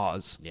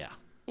jaws. Yeah.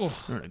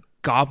 They're in a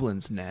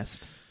goblin's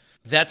nest.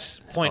 That's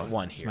point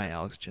one That's here. my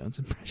Alex Jones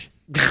impression.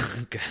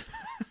 Good.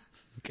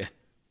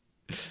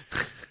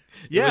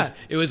 Yeah.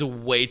 It was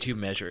way too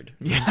measured.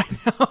 Yeah, I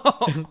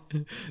know.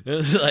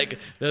 That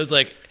was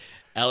like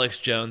Alex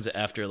Jones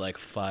after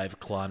 5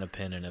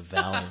 Klonopin and a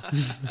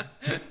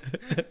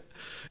Valium.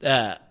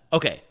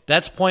 Okay,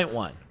 that's point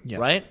 1,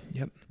 right?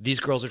 Yep. These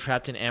girls are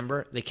trapped in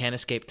amber. They can't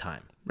escape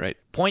time. Right.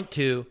 Point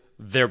 2,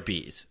 they're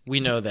bees. We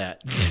know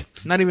that.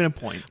 Not even a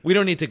point. We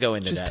don't need to go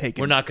into Just that. take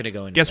it. We're not going to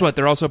go into Guess that. what?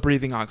 They're also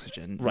breathing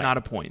oxygen. Right. Not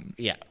a point.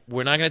 Yeah.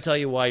 We're not going to tell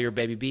you why you're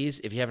baby bees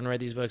if you haven't read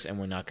these books, and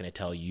we're not going to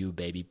tell you,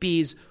 baby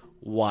bees,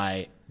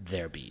 why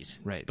they're bees.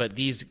 Right. But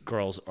these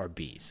girls are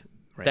bees.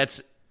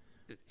 Right.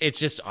 It's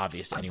just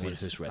obvious to anyone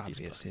who's read these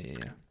books. Yeah.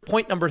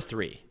 Point number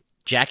 3.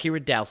 Jackie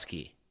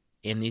Radowski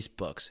in these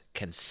books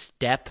can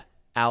step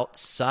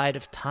outside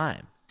of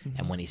time. Mm-hmm.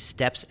 And when he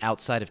steps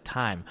outside of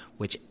time,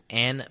 which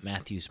Anne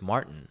Matthews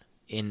Martin,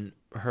 in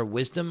her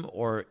wisdom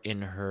or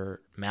in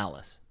her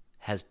malice,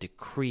 has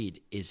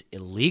decreed is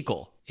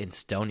illegal in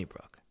Stony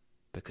Brook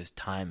because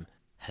time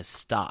has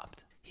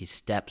stopped. He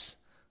steps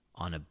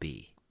on a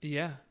bee.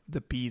 Yeah.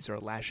 The bees are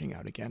lashing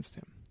out against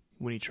him.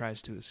 When he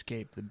tries to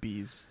escape, the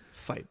bees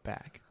fight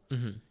back.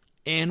 Mm-hmm.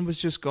 Anne was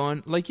just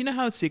going, like, you know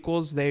how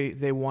sequels, they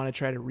want to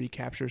try to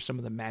recapture some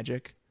of the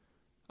magic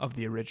of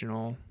the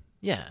original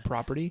Yeah.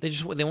 property?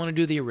 They want to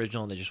do the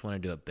original. They just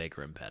want to do it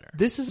bigger and better.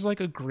 This is like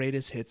a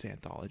greatest hits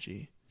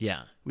anthology.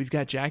 Yeah. We've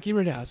got Jackie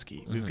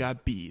Radowski. We've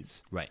got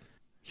bees. Right.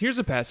 Here's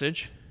a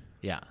passage.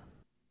 Yeah.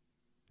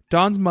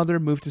 Dawn's mother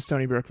moved to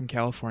Stony Brook from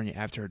California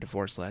after her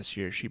divorce last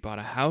year. She bought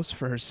a house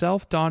for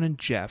herself, Dawn, and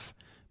Jeff,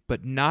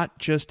 but not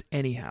just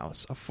any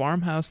house. A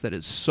farmhouse that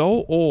is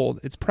so old,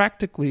 it's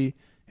practically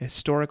a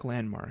historic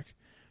landmark.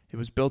 It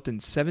was built in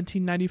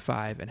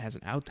 1795 and has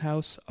an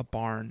outhouse, a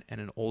barn, and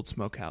an old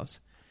smokehouse.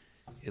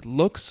 It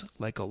looks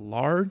like a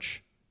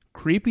large,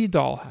 creepy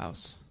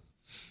dollhouse.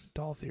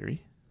 Doll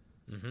theory.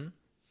 Mm-hmm.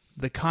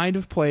 The kind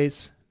of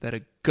place that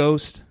a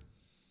ghost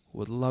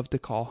would love to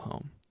call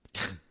home.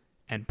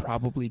 And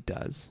probably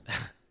does.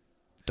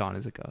 Dawn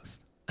is a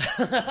ghost.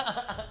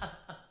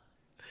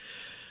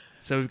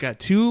 So we've got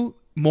two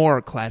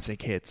more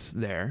classic hits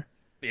there.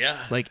 Yeah.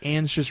 Like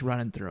Anne's just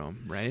running through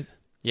them, right?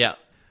 Yeah.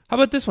 How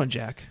about this one,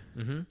 Jack?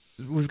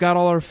 Mm-hmm. We've got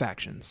all our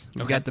factions.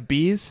 We've Okay. got the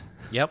bees,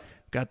 Yep.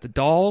 got the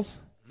dolls,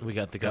 We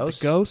got the got ghosts.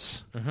 the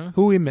ghosts. Mm-hmm.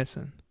 Who are we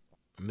missing?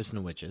 We're missing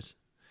the witches.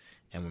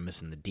 And we're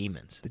missing the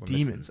demons. The We're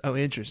demons. Oh,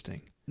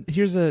 interesting.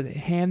 Here's a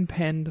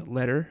hand-penned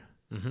letter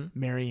Missing...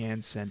 Mary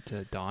Ann sent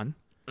to Dawn.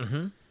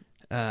 Mm-hmm.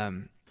 Mm-hmm.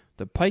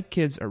 The Pike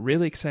kids are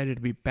really excited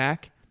to be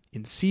back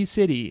in Sea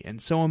City,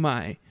 and so am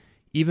I,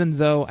 even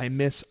though I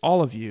miss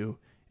all of you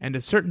and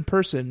a certain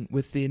person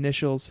with the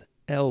initials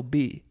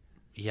LB.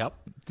 Yep.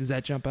 Does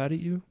that jump out at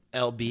you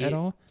LB. at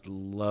all?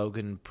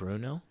 Logan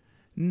Bruno.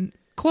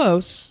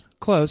 Close.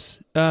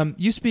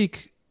 You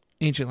speak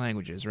ancient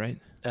languages, right?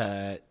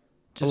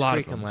 Just A lot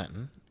Greek of and them.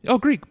 Latin. Oh,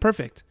 Greek.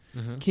 Perfect.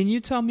 Mm-hmm. Can you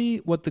tell me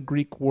what the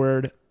Greek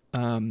word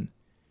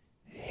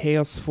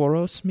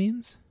Heosphoros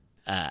means?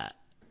 A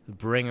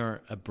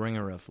bringer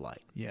of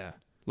light. Yeah.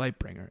 Light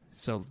bringer.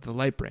 So the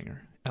light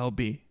bringer,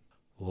 LB.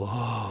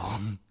 Whoa.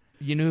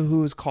 You know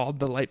who is called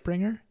the light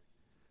bringer?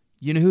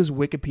 You know whose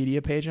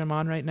Wikipedia page I'm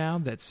on right now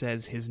that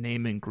says his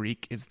name in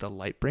Greek is the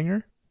light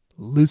bringer?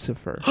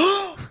 Lucifer.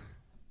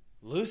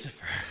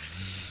 Lucifer.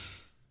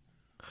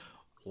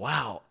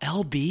 Wow.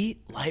 LB,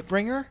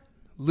 Lightbringer?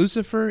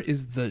 Lucifer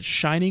is the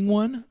shining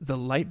one, the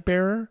light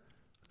bearer,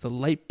 the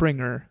light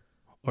bringer,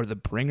 or the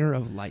bringer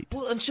of light.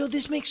 Well, and so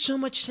this makes so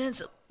much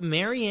sense.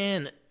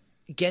 Marianne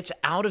gets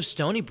out of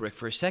Stony Brook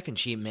for a second.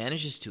 She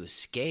manages to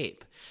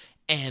escape.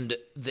 And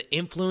the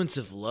influence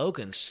of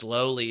Logan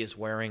slowly is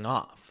wearing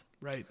off.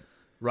 Right.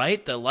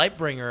 Right? The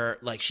Lightbringer,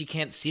 like, she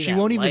can't see She that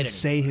won't light even anymore.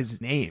 say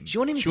his name. She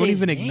won't even say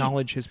his name.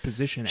 acknowledge his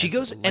position. She as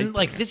goes, the and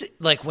like Lightbringer. this,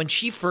 like when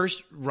she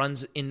first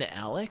runs into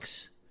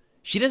Alex,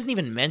 she doesn't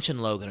even mention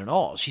Logan at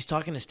all. She's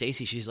talking to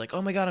Stacy. She's like,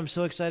 "Oh my god, I'm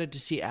so excited to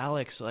see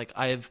Alex. Like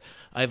I've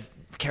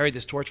carried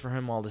this torch for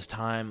him all this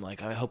time.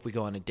 Like I hope we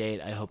go on a date.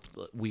 I hope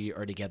we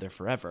are together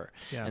forever."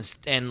 Yeah.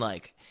 And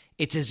like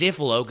it's as if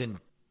Logan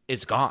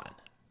is gone.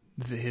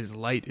 His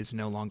light is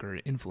no longer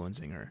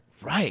influencing her.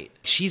 Right.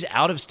 She's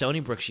out of Stony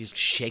Brook. She's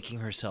shaking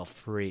herself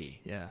free.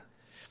 Yeah.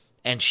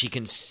 And she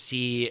can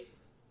see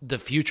the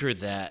future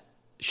that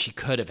she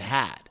could have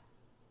had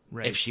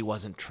Right. if she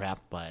wasn't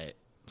trapped by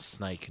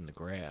Snake in the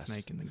Grass.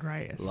 Snake in the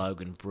grass.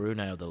 Logan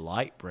Bruno, the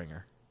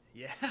Lightbringer.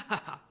 Yeah.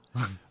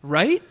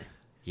 Right?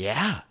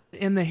 Yeah.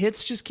 And the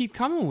hits just keep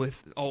coming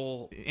with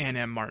old Ann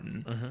M.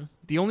 Martin. Mm-hmm.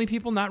 The only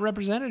people not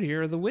represented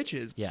here are the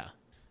witches. Yeah.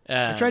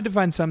 I tried to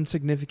find some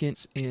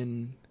significance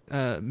in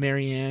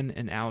Marianne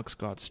and Alex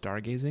go out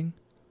stargazing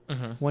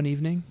one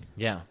evening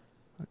Yeah.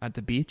 at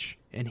the beach,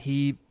 and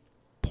he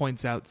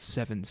points out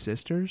Seven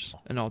Sisters,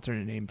 an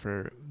alternate name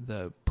for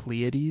the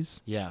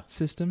Pleiades Yeah.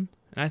 system.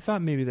 And I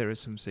thought maybe there was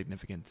some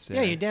significance there.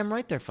 Yeah, you're damn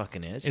right there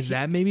fucking is. Is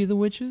that maybe the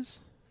witches?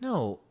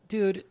 No,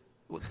 dude.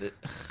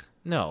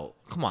 No,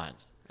 come on.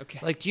 Okay.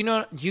 Like, do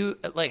you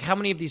like how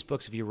many of these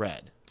books have you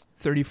read?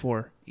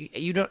 34.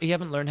 You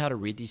haven't learned how to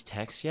read these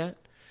texts yet?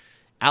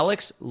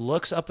 Alex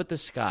looks up at the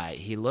sky.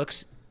 He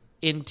looks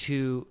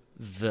into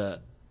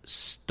the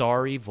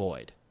starry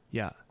void.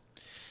 Yeah.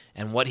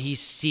 And what he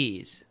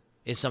sees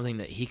is something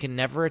that he can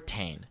never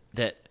attain,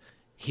 that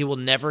he will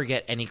never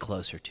get any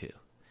closer to.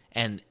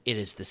 And it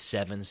is the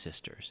Seven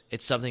Sisters.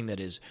 It's something that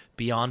is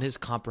beyond his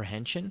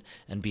comprehension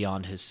and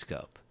beyond his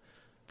scope.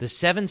 The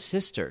Seven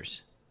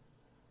Sisters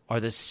are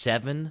the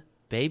 7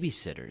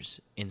 babysitters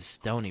in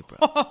Stony Brook.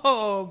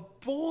 Oh,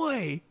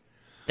 boy.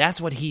 That's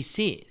what he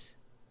sees.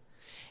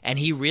 And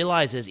he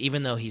realizes,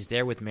 even though he's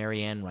there with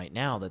Marianne right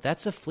now, that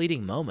that's a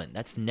fleeting moment.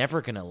 That's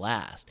never going to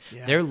last.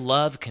 Yeah. Their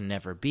love can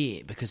never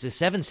be, because the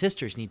 7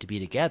 sisters need to be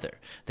together.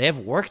 They have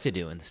work to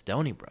do in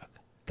Stony Brook.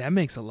 That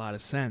makes a lot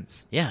of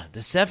sense. Yeah,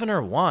 the 7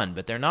 are one,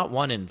 but they're not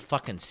one in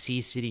fucking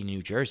Sea City,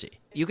 New Jersey.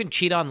 You can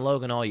cheat on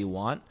Logan all you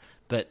want,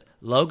 but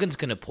Logan's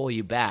going to pull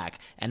you back,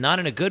 and not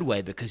in a good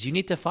way, because you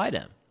need to fight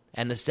him.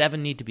 And the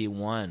 7 need to be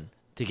one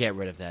to get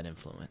rid of that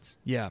influence.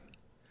 Yeah.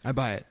 I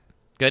buy it.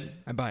 Good.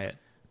 I buy it.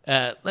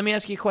 Let me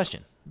ask you a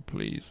question.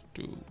 Please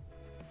do.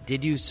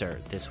 Did you, sir,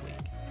 this week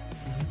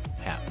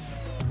have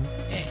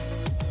a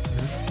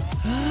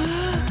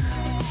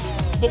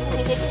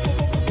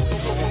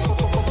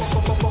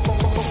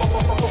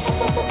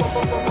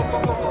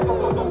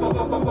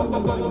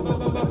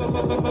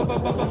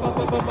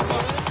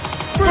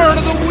Burn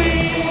of the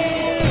week!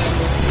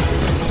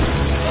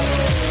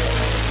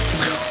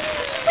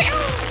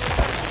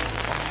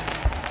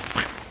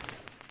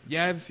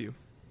 Yeah, I have a few.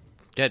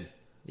 Good.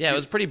 Yeah, it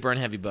was a pretty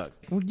burn-heavy book.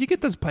 When you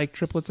get those pike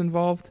triplets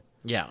involved,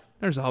 Yeah.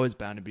 there's always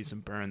bound to be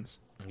some burns.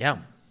 Yeah.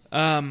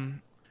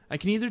 I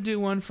can either do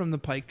one from the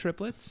pike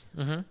triplets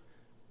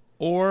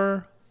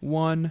or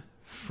one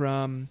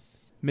from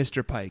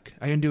Mr. Pike.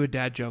 I can do a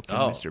dad joke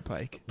from Mr.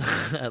 Pike.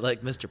 I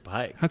like Mr.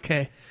 Pike.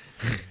 Okay.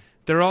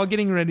 They're all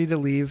getting ready to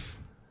leave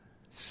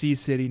Sea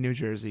City, New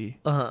Jersey.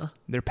 Uh-huh.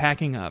 They're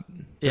packing up.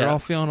 They're Yeah. all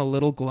feeling a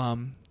little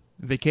glum.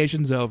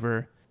 Vacation's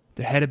over.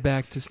 They're headed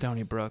back to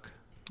Stony Brook.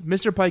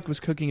 Mr. Pike was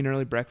cooking an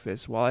early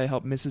breakfast while I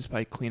helped Mrs.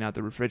 Pike clean out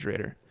the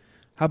refrigerator.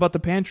 "How about the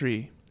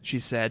pantry?" she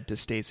said to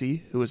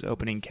Stacy, who was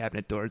opening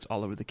cabinet doors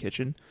all over the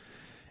kitchen.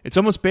 "It's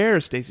almost bare,"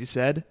 Stacy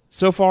said.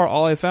 "So far,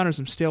 all I found are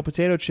some stale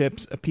potato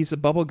chips, a piece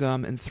of bubble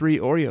gum, and 3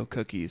 Oreo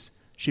cookies."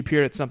 She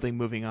peered at something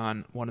moving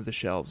on one of the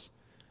shelves.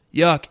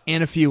 "Yuck,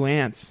 and a few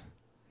ants."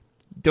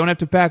 "Don't have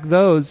to pack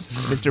those,"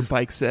 Mr.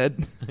 Pike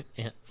said.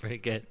 Yeah, pretty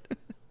good.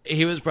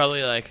 He was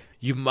probably like,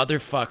 "You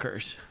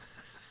motherfuckers.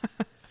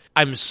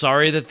 I'm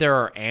sorry that there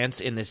are ants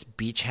in this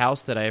beach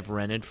house that I have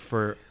rented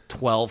for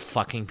 12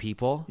 fucking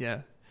people.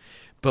 Yeah.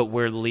 But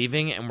we're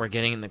leaving and we're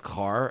getting in the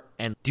car,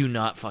 and do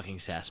not fucking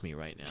sass me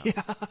right now.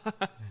 Yeah.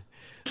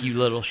 You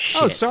little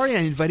shits." "Oh, sorry I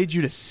invited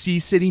you to Sea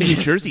City, New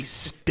Jersey,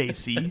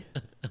 Stacy."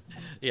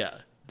 Yeah.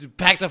 Dude,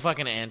 pack the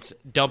fucking ants.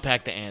 Don't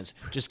pack the ants.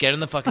 Just get in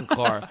the fucking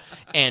car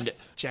and...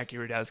 Jackie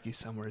Radowski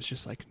somewhere is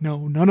just like, no.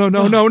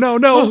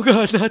 Oh,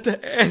 God, not the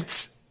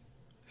ants.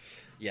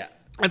 Yeah.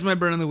 That's my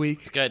burn of the week.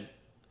 It's good.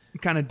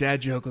 Kind of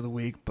dad joke of the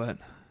week, but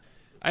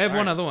I have All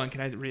one right. other one.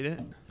 Can I read it?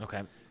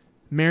 Okay.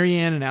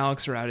 Marianne and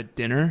Alex are out at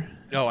dinner,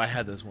 Oh, I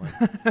had this one.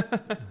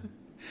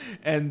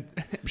 and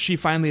she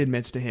finally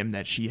admits to him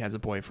that she has a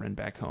boyfriend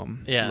back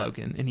home, Yeah.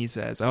 Logan. And he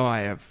says, "Oh, I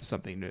have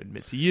something to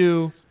admit to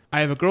you. I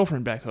have a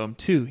girlfriend back home,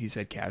 too," he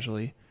said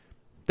casually.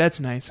 "That's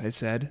nice," I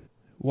said.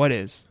 "What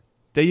is?"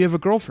 "That you have a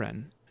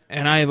girlfriend,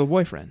 and I have a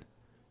boyfriend."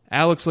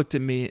 Alex looked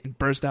at me and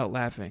burst out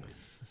laughing.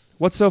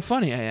 "What's so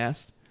funny?" I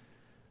asked.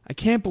 "I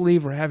can't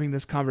believe we're having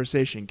this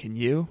conversation, can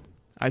you?"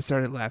 I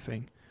started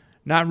laughing.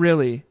 "Not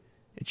really.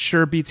 It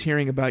sure beats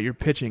hearing about your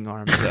pitching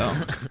arm, though."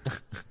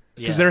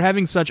 Because they're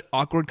having such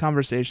awkward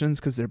conversations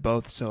because they're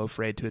both so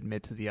afraid to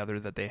admit to the other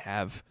that they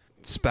have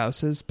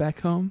spouses back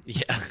home.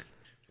 Yeah.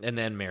 And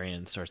then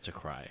Marianne starts to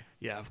cry.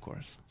 Yeah, of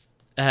course.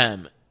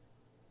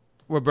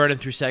 We're burning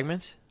through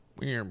segments?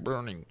 We're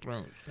burning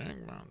through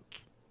segments.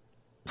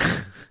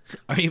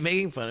 Are you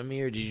making fun of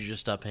me, or did you just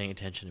stop paying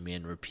attention to me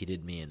and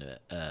repeated me in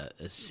a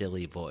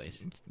silly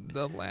voice?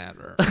 The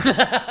latter.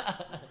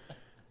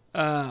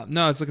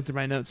 No, I was looking through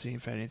my notes seeing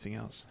if I had anything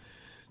else.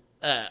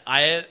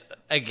 I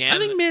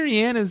think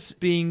Marianne is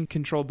being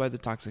controlled by the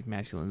toxic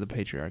masculine. The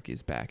patriarchy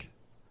is back.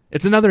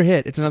 It's another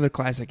hit. It's another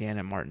classic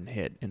Anna Martin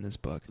hit in this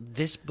book.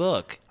 This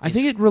book... I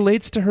think it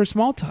relates to her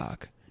small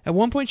talk. At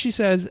one point she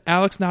says,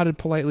 "Alex nodded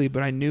politely,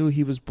 but I knew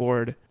he was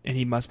bored, and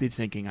he must be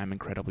thinking I'm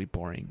incredibly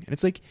boring." And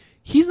it's like,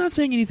 he's not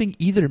saying anything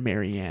either,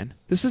 Marianne.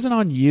 This isn't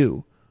on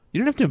you. You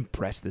don't have to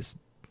impress this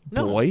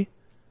boy.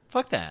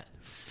 Fuck that.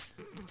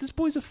 This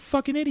boy's a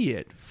fucking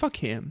idiot. Fuck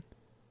him,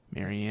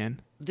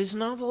 Marianne. This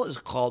novel is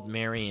called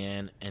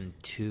Marianne and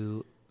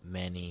Too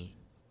Many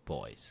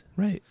Boys.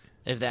 Right.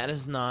 If that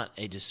is not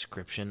a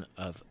description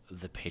of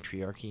the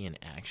patriarchy in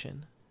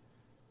action,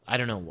 I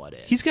don't know what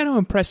is. He's got to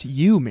impress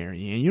you,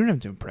 Marianne. You don't have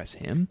to impress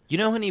him. You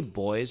know how many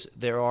boys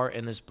there are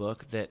in this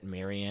book that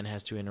Marianne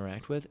has to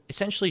interact with?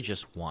 Essentially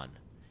just one.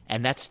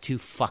 And that's too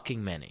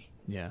fucking many.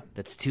 Yeah.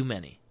 That's too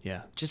many.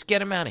 Yeah. Just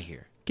get him out of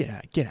here. Get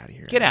out of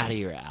here. Get out of Alex.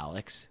 here,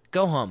 Alex.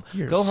 Go home.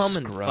 You're Go a home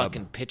and scrub.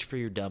 fucking pitch for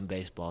your dumb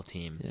baseball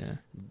team. Yeah.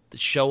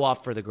 Show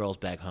off for the girls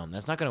back home.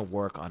 That's not going to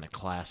work on a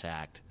class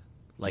act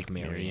like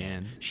Marianne.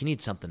 Marianne. She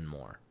needs something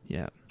more.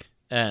 Yeah.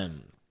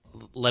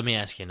 Let me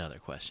ask you another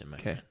question, my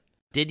Okay. friend.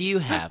 Did you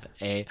have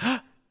a...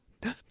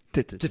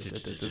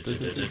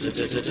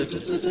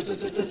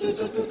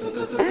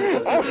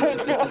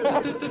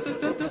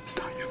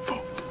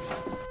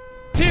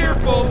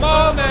 Tearful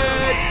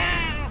moment.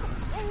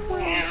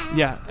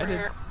 Yeah, I did.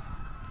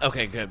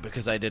 Okay, good,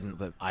 because I didn't,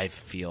 but I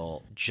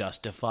feel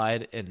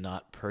justified in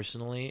not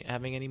personally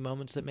having any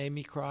moments that made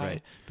me cry,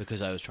 Right.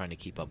 because I was trying to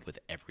keep up with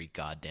every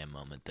goddamn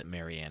moment that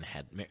Marianne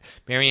had.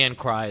 Marianne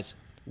cries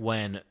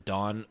when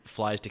Dawn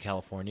flies to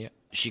California.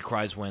 She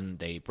cries when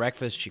they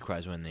breakfast. She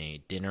cries when they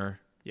eat dinner.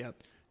 Yep.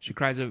 She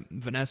cries at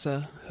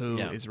Vanessa, who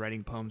is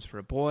writing poems for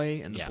a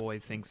boy, and the boy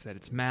thinks that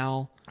it's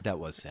Mal. That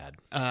was sad.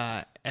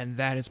 And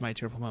that is my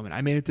tearful moment.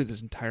 I made it through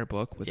this entire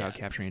book without Yeah.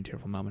 capturing a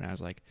tearful moment. I was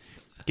like,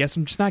 guess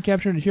I'm just not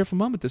capturing a tearful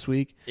moment this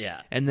week.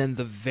 Yeah. And then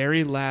the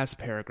very last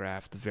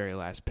paragraph, the very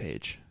last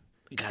page.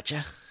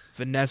 Gotcha.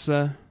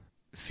 Vanessa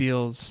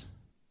feels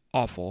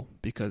awful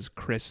because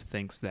Chris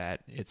thinks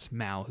that it's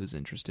Mal who's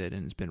interested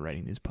and has been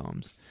writing these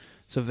poems.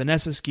 So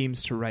Vanessa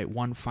schemes to write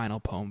one final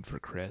poem for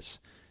Chris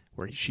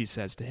where she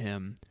says to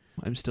him,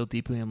 I'm still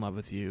deeply in love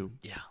with you,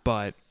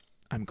 but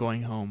I'm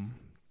going home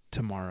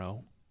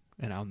tomorrow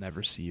and I'll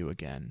never see you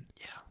again.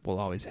 Yeah. We'll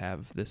always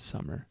have this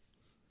summer.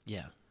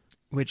 Yeah.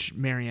 Which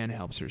Marianne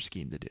helps her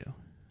scheme to do.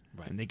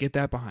 Right. And they get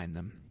that behind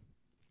them.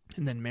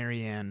 And then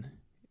Marianne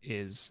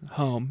is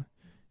home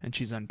and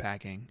she's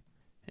unpacking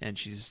and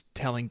she's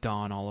telling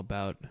Dawn all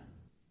about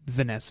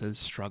Vanessa's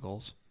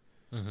struggles.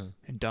 Mm-hmm.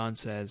 And Dawn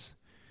says,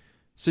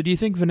 so do you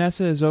think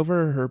Vanessa is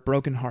over her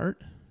broken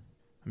heart?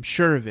 I'm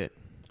sure of it.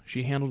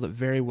 She handled it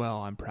very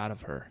well. I'm proud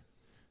of her.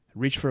 I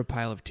reached for a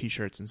pile of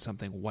t-shirts and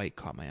something white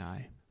caught my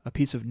eye. A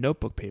piece of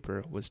notebook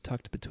paper was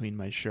tucked between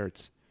my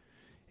shirts.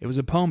 It was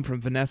a poem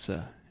from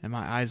Vanessa, and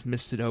my eyes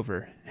misted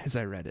over as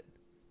I read it.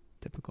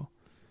 Typical.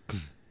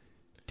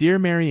 Dear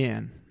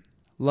Marianne,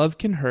 love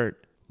can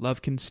hurt,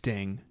 love can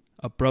sting,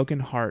 a broken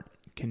heart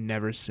can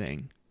never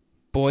sing.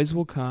 Boys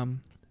will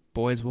come,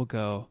 boys will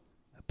go,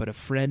 but a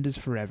friend is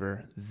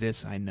forever,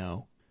 this I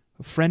know.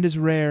 A friend is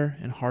rare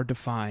and hard to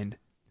find.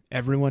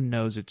 Everyone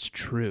knows it's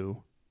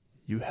true.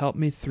 You helped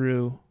me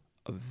through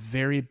a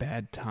very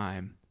bad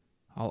time.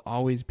 I'll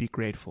always be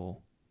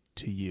grateful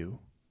to you.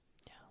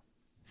 Yeah.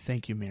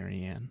 Thank you,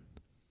 Marianne.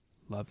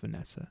 Love,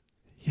 Vanessa.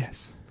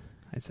 Yes,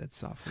 I said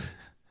softly.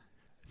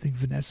 I think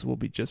Vanessa will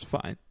be just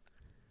fine.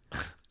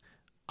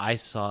 I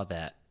saw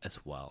that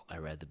as well. I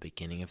read the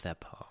beginning of that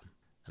poem,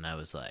 and I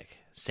was like,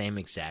 same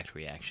exact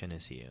reaction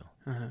as you.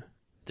 Uh-huh.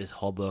 This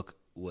whole book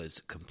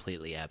was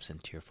completely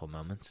absent tearful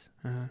moments,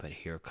 but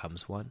here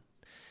comes one.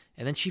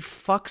 And then she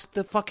fucks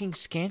the fucking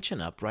scansion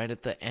up right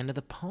at the end of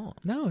the poem.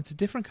 No, it's a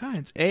different kind.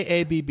 It's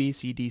A, B, B,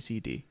 C, D, C,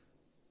 D.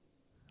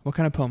 What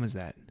kind of poem is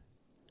that?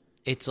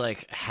 It's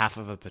like half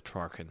of a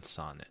Petrarchan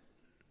sonnet.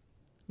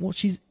 Well,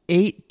 she's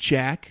 8,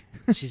 Jack.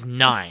 She's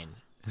 9.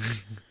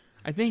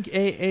 I think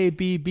A,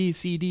 B, B,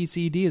 C, D,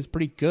 C, D is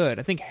pretty good.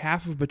 I think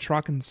half of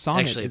Petrarchan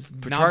sonnet Actually, is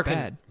not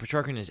bad.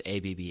 Petrarchan is A,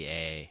 B, B,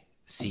 A,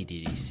 C,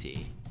 D, D,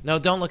 C. No,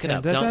 don't look it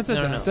up. Don't. No.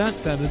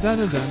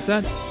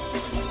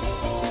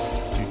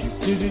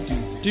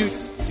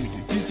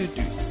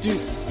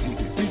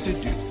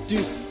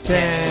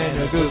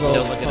 Google.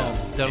 Don't look it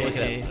up. Don't look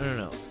it up.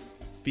 No.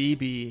 B,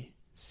 B,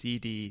 C,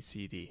 D,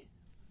 C, D.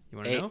 You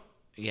want to know?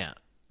 Yeah.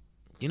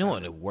 You know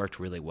what worked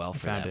really well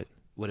for found that? it.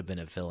 Would have been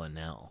a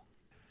villanelle.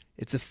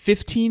 It's a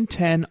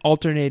 15-10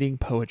 alternating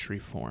poetry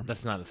form.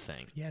 That's not a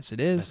thing. Yes, it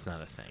is. That's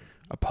not a thing.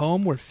 A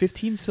poem where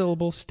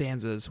 15-syllable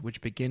stanzas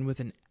which begin with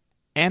an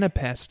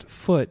anapest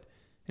foot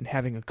and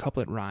having a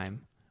couplet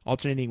rhyme,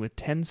 alternating with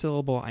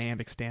 10-syllable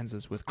iambic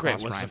stanzas with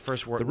cross Great. What's rhyme. the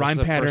first word? The rhyme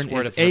what's the pattern first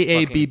word is of her A,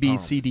 A, fucking B, B, poem?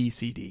 C, D,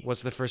 C, D.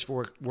 What's the first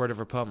word of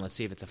her poem? Let's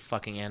see if it's a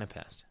fucking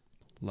anapest.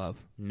 Love.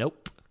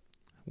 Nope.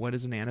 What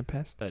is an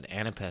anapest? An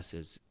anapest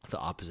is the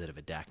opposite of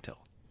a dactyl.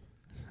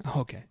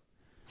 Oh, okay.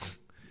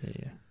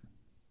 Yeah.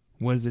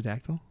 What is a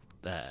dactyl?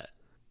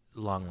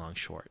 Long,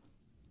 short.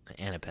 An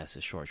anapest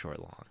is short,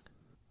 long.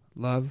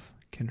 Love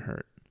can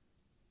hurt.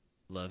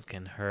 Love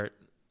can hurt.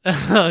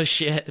 Oh,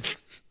 shit.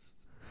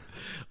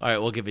 All right,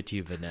 we'll give it to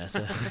you,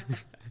 Vanessa.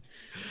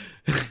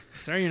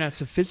 Sorry you're not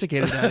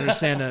sophisticated to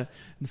understand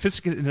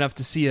sophisticated enough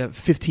to see a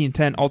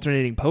 15-10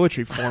 alternating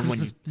poetry form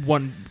when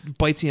one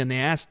bites you in the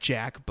ass,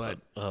 Jack, but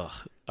Ugh. All you're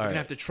right. going to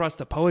have to trust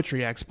the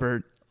poetry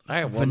expert, All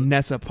right, well,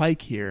 Vanessa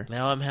Pike here.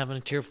 now I'm having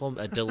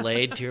a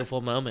delayed tearful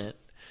moment.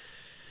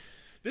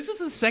 This is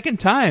the second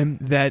time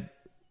that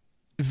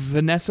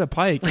Vanessa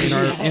Pike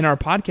in our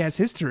podcast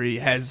history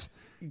has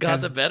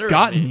Got the better of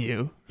gotten me.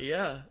 you.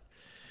 Yeah.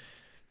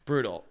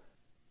 Brutal.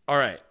 All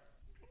right.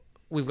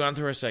 We've gone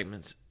through our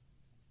segments.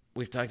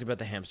 We've talked about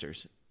the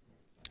hamsters.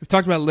 We've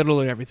talked about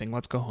literally everything.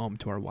 Let's go home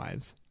to our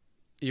wives.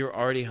 You're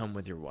already home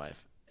with your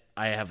wife.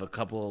 I have a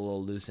couple of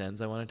little loose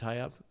ends I want to tie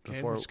up Okay,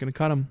 before we're just going to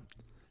cut them.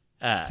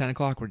 It's 10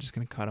 o'clock. We're just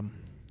going to cut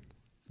them.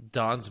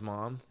 Dawn's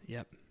mom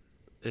Yep.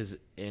 is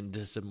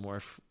into some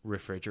more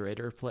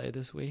refrigerator play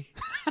this week.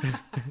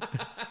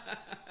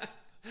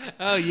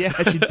 Oh, yeah,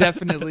 she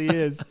definitely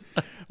is.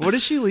 What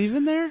is she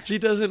leaving there? She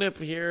doesn't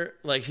appear,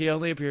 like, she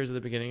only appears at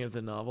the beginning of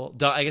the novel.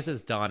 I guess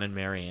it's Dawn and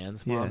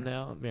Marianne's mom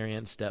now,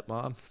 Marianne's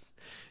stepmom.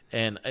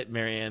 And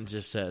Marianne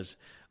just says,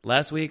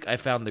 last week I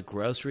found the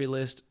grocery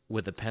list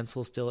with a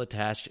pencil still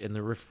attached in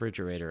the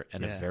refrigerator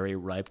and a very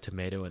ripe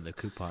tomato in the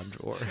coupon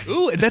drawer.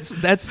 Ooh,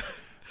 that's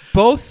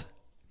both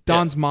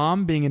Dawn's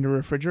mom being into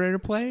refrigerator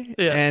play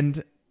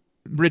and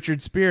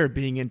Richard Spear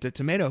being into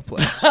tomato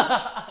play.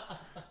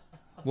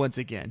 Once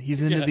again,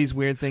 he's into these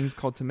weird things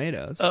called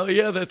tomatoes. Oh,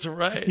 yeah, that's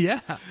right.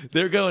 Yeah.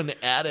 They're going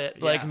at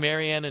it. Like, Yeah.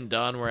 Marianne and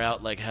Dawn were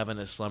out, like, having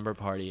a slumber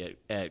party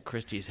at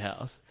Christie's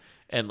house.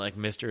 And, like,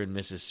 Mr. and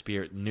Mrs.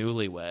 Spear,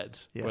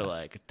 newlyweds, were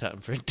like, time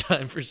for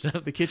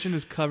something. The kitchen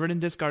is covered in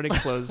discarded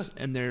clothes,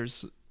 and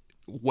there's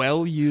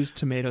well-used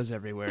tomatoes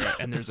everywhere,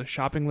 and there's a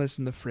shopping list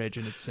in the fridge,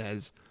 and it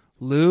says,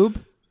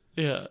 lube,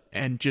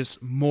 and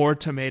just more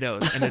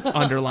tomatoes, and it's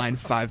underlined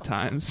 5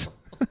 times.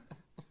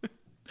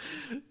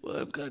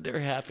 Well, I'm glad they're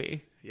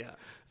happy. Yeah.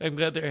 I'm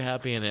glad they're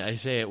happy, and I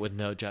say it with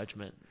no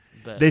judgment.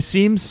 But They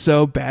seem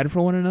so bad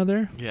for one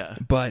another. yeah,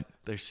 But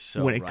they're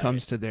so when it right.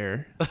 comes to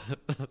their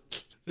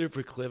their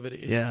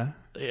proclivities. yeah.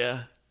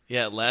 Yeah.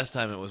 Last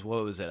time it was,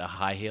 what was it? A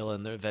high heel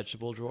in their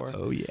vegetable drawer.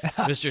 Oh yeah.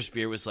 Mr.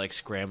 Spear was like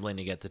scrambling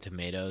to get the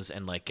tomatoes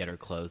and like get her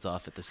clothes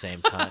off at the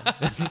same time.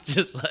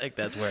 Just like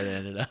that's where it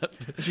ended up.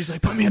 She's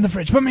like, put me in the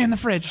fridge. Put me in the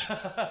fridge.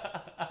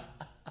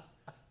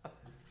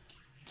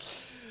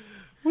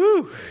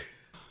 Woo.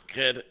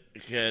 Good.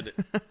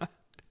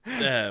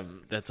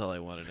 That's all I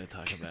wanted to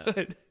talk about.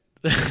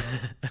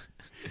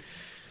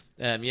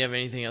 You have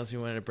anything else you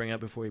wanted to bring up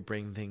before we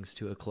bring things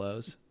to a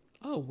close?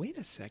 Oh, wait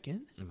a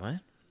second.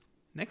 What?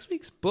 Next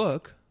week's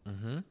book.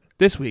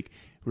 This week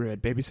we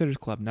read Babysitter's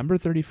Club number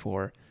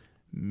 34,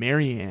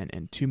 Marianne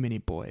and Too Many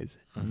Boys.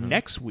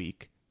 Next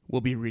week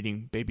we'll be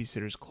reading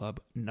Babysitter's Club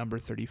number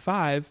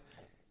 35,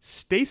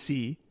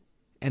 Stacy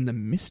and the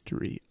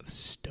Mystery of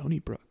Stony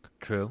Brook.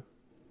 True.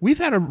 We've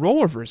had a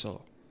role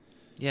reversal.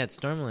 Yeah,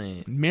 it's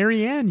normally...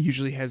 Marianne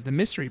usually has the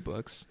mystery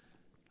books.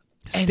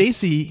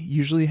 Stacy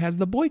usually has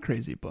the boy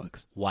crazy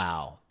books.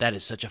 Wow, that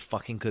is such a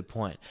fucking good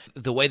point.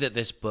 The way that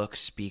this book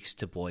speaks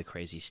to boy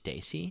crazy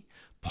Stacy,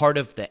 part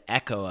of the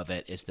echo of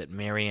it is that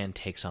Marianne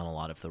takes on a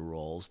lot of the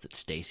roles that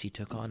Stacy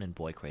took on in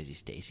Boy Crazy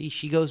Stacy.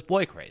 She goes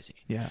boy crazy.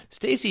 Yeah.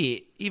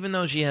 Stacy, even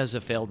though she has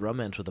a failed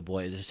romance with a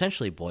boy, is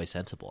essentially boy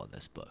sensible in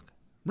this book.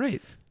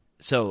 Right.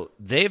 So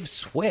they've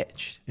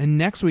switched. And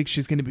next week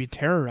she's going to be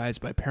terrorized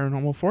by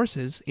paranormal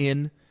forces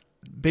in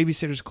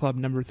Babysitter's Club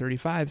number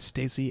 35,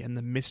 Stacy and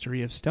the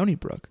Mystery of Stony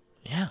Brook.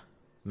 Yeah.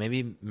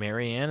 Maybe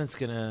Marianne is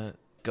going to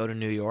go to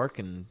New York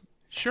and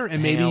Sure,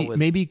 and hang out with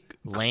maybe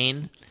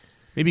Lane.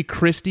 Maybe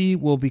Christy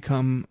will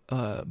become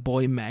a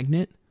boy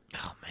magnet,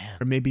 Oh, man.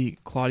 or maybe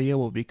Claudia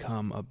will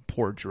become a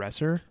poor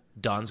dresser.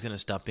 Don's going to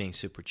stop being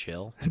super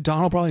chill.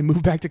 Don will probably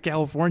move back to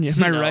California.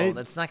 Am I No, right?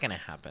 that's not going to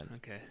happen.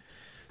 Okay.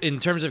 In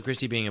terms of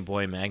Christy being a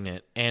boy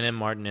magnet, Anna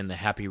Martin in the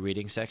happy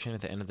reading section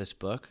at the end of this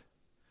book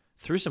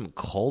threw some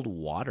cold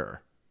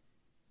water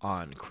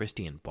on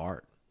Christy and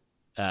Bart.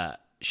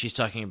 She's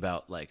talking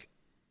about, like,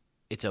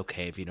 it's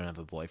okay if you don't have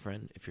a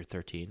boyfriend if you're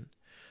 13.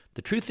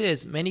 The truth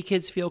is, many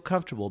kids feel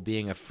comfortable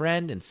being a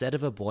friend instead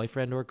of a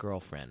boyfriend or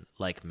girlfriend,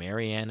 like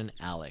Marianne and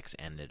Alex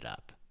ended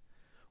up.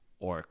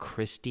 Or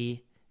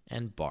Christy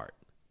and Bart.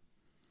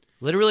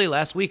 Literally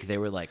last week, they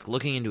were, like,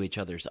 looking into each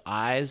other's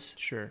eyes.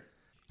 Sure.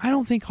 I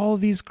don't think all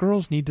of these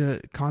girls need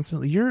to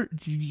constantly.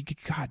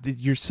 God,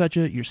 you're such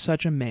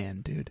a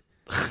man, dude.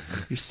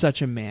 You're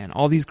such a man.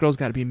 All these girls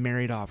got to be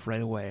married off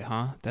right away,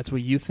 huh? That's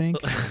what you think?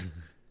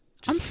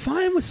 I'm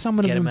fine with some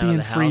of get them 'em out of being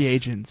the free house.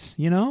 agents,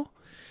 you know?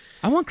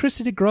 I want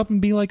Christy to grow up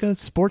and be like a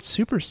sports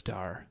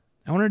superstar.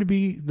 I want her to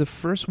be the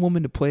first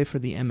woman to play for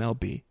the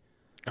MLB.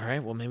 All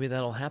right, well, maybe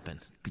that'll happen.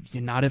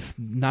 Not if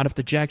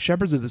the Jack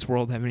Sheppards of this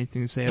world have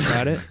anything to say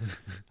about it.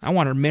 I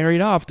want her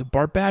married off to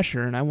Bart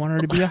Basher, and I want her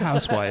to be a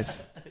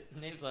housewife.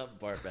 Name's not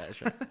Bart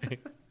Basher.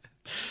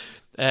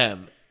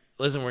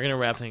 Listen, we're going to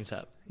wrap things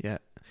up. Yeah.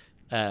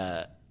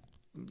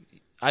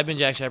 I've been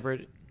Jack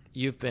Shepard.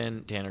 You've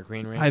been Tanner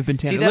Greenring. I've been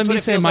Tanner. See, that's Let what me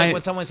it say feels my- like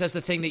when someone says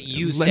the thing that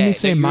you Let say. me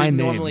say that you my name.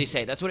 normally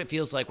say. That's what it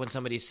feels like when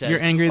somebody says,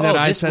 You're angry that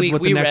I this said week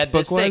what the we next read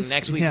this book thing. was?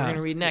 Next week Yeah. we're going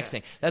to read next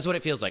thing. That's what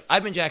it feels like.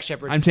 I've been Jack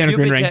Shepard. I'm Tanner You've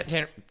been Greenring.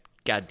 Tanner.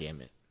 God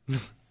damn it.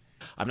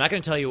 I'm not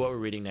going to tell you what we're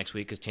reading next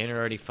week because Tanner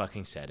already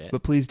fucking said it.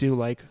 But please do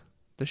like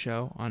the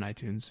show on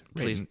iTunes.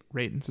 Please.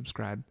 Rate and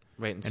subscribe.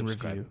 Rate and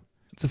subscribe. Review.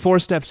 It's a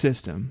 4-step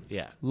system.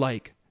 Yeah.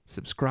 Like,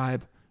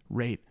 subscribe,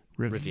 rate,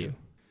 review. Review.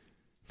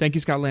 Thank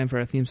you, Scott Lamb, for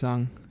our theme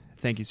song.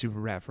 Thank you, Super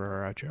Rat, for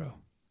our outro.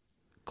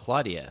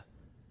 Claudia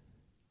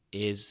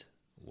is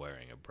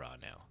wearing a bra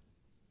now.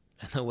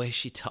 And the way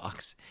she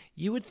talks,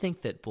 you would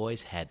think that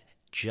boys had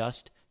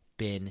just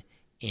been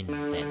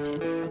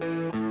invented.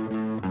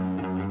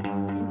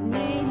 In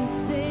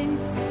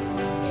 86,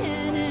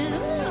 and in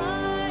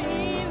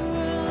high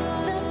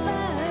room, the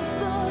first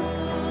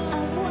book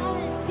of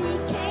what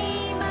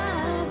became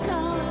a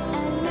cult,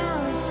 and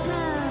now it's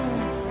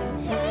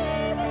time.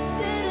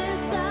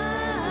 Babysitter's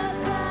Club.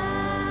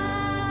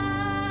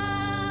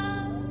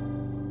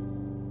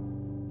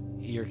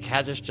 Your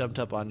cat just jumped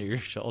up onto your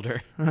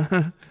shoulder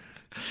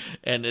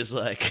and is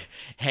like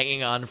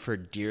hanging on for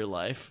dear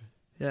life.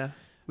 Yeah.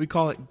 We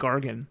call it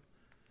gargan,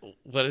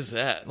 What is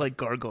that? like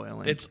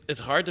gargoyling. It's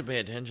hard to pay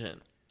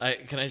attention.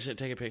 Can I just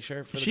take a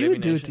picture for the she Baby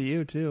would do Nation? it to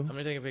you, too. I'm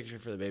gonna take a picture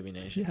for the Baby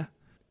Nation. Yeah.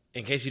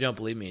 In case you don't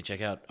believe me,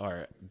 check out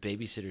our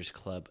Babysitters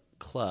Club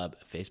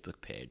Facebook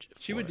page.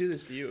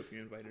 this to you if you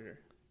invited her.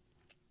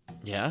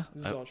 Yeah,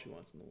 This is all she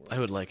wants in the world. I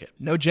would like it.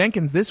 No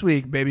Jenkins this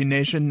week, Baby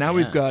Nation. Now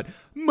Yeah. we've got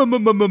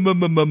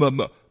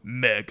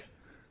Meg,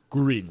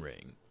 Green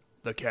Ring.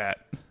 the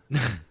cat.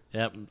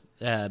 Yep.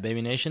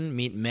 Baby Nation,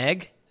 meet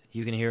Meg.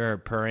 You can hear her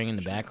purring in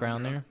the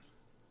background there.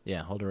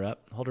 Yeah, hold her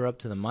up. Hold her up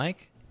to the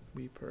mic.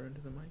 We purr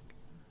into the mic.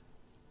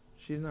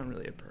 She's not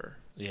really a purr.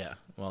 Yeah,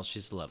 well,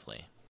 she's lovely.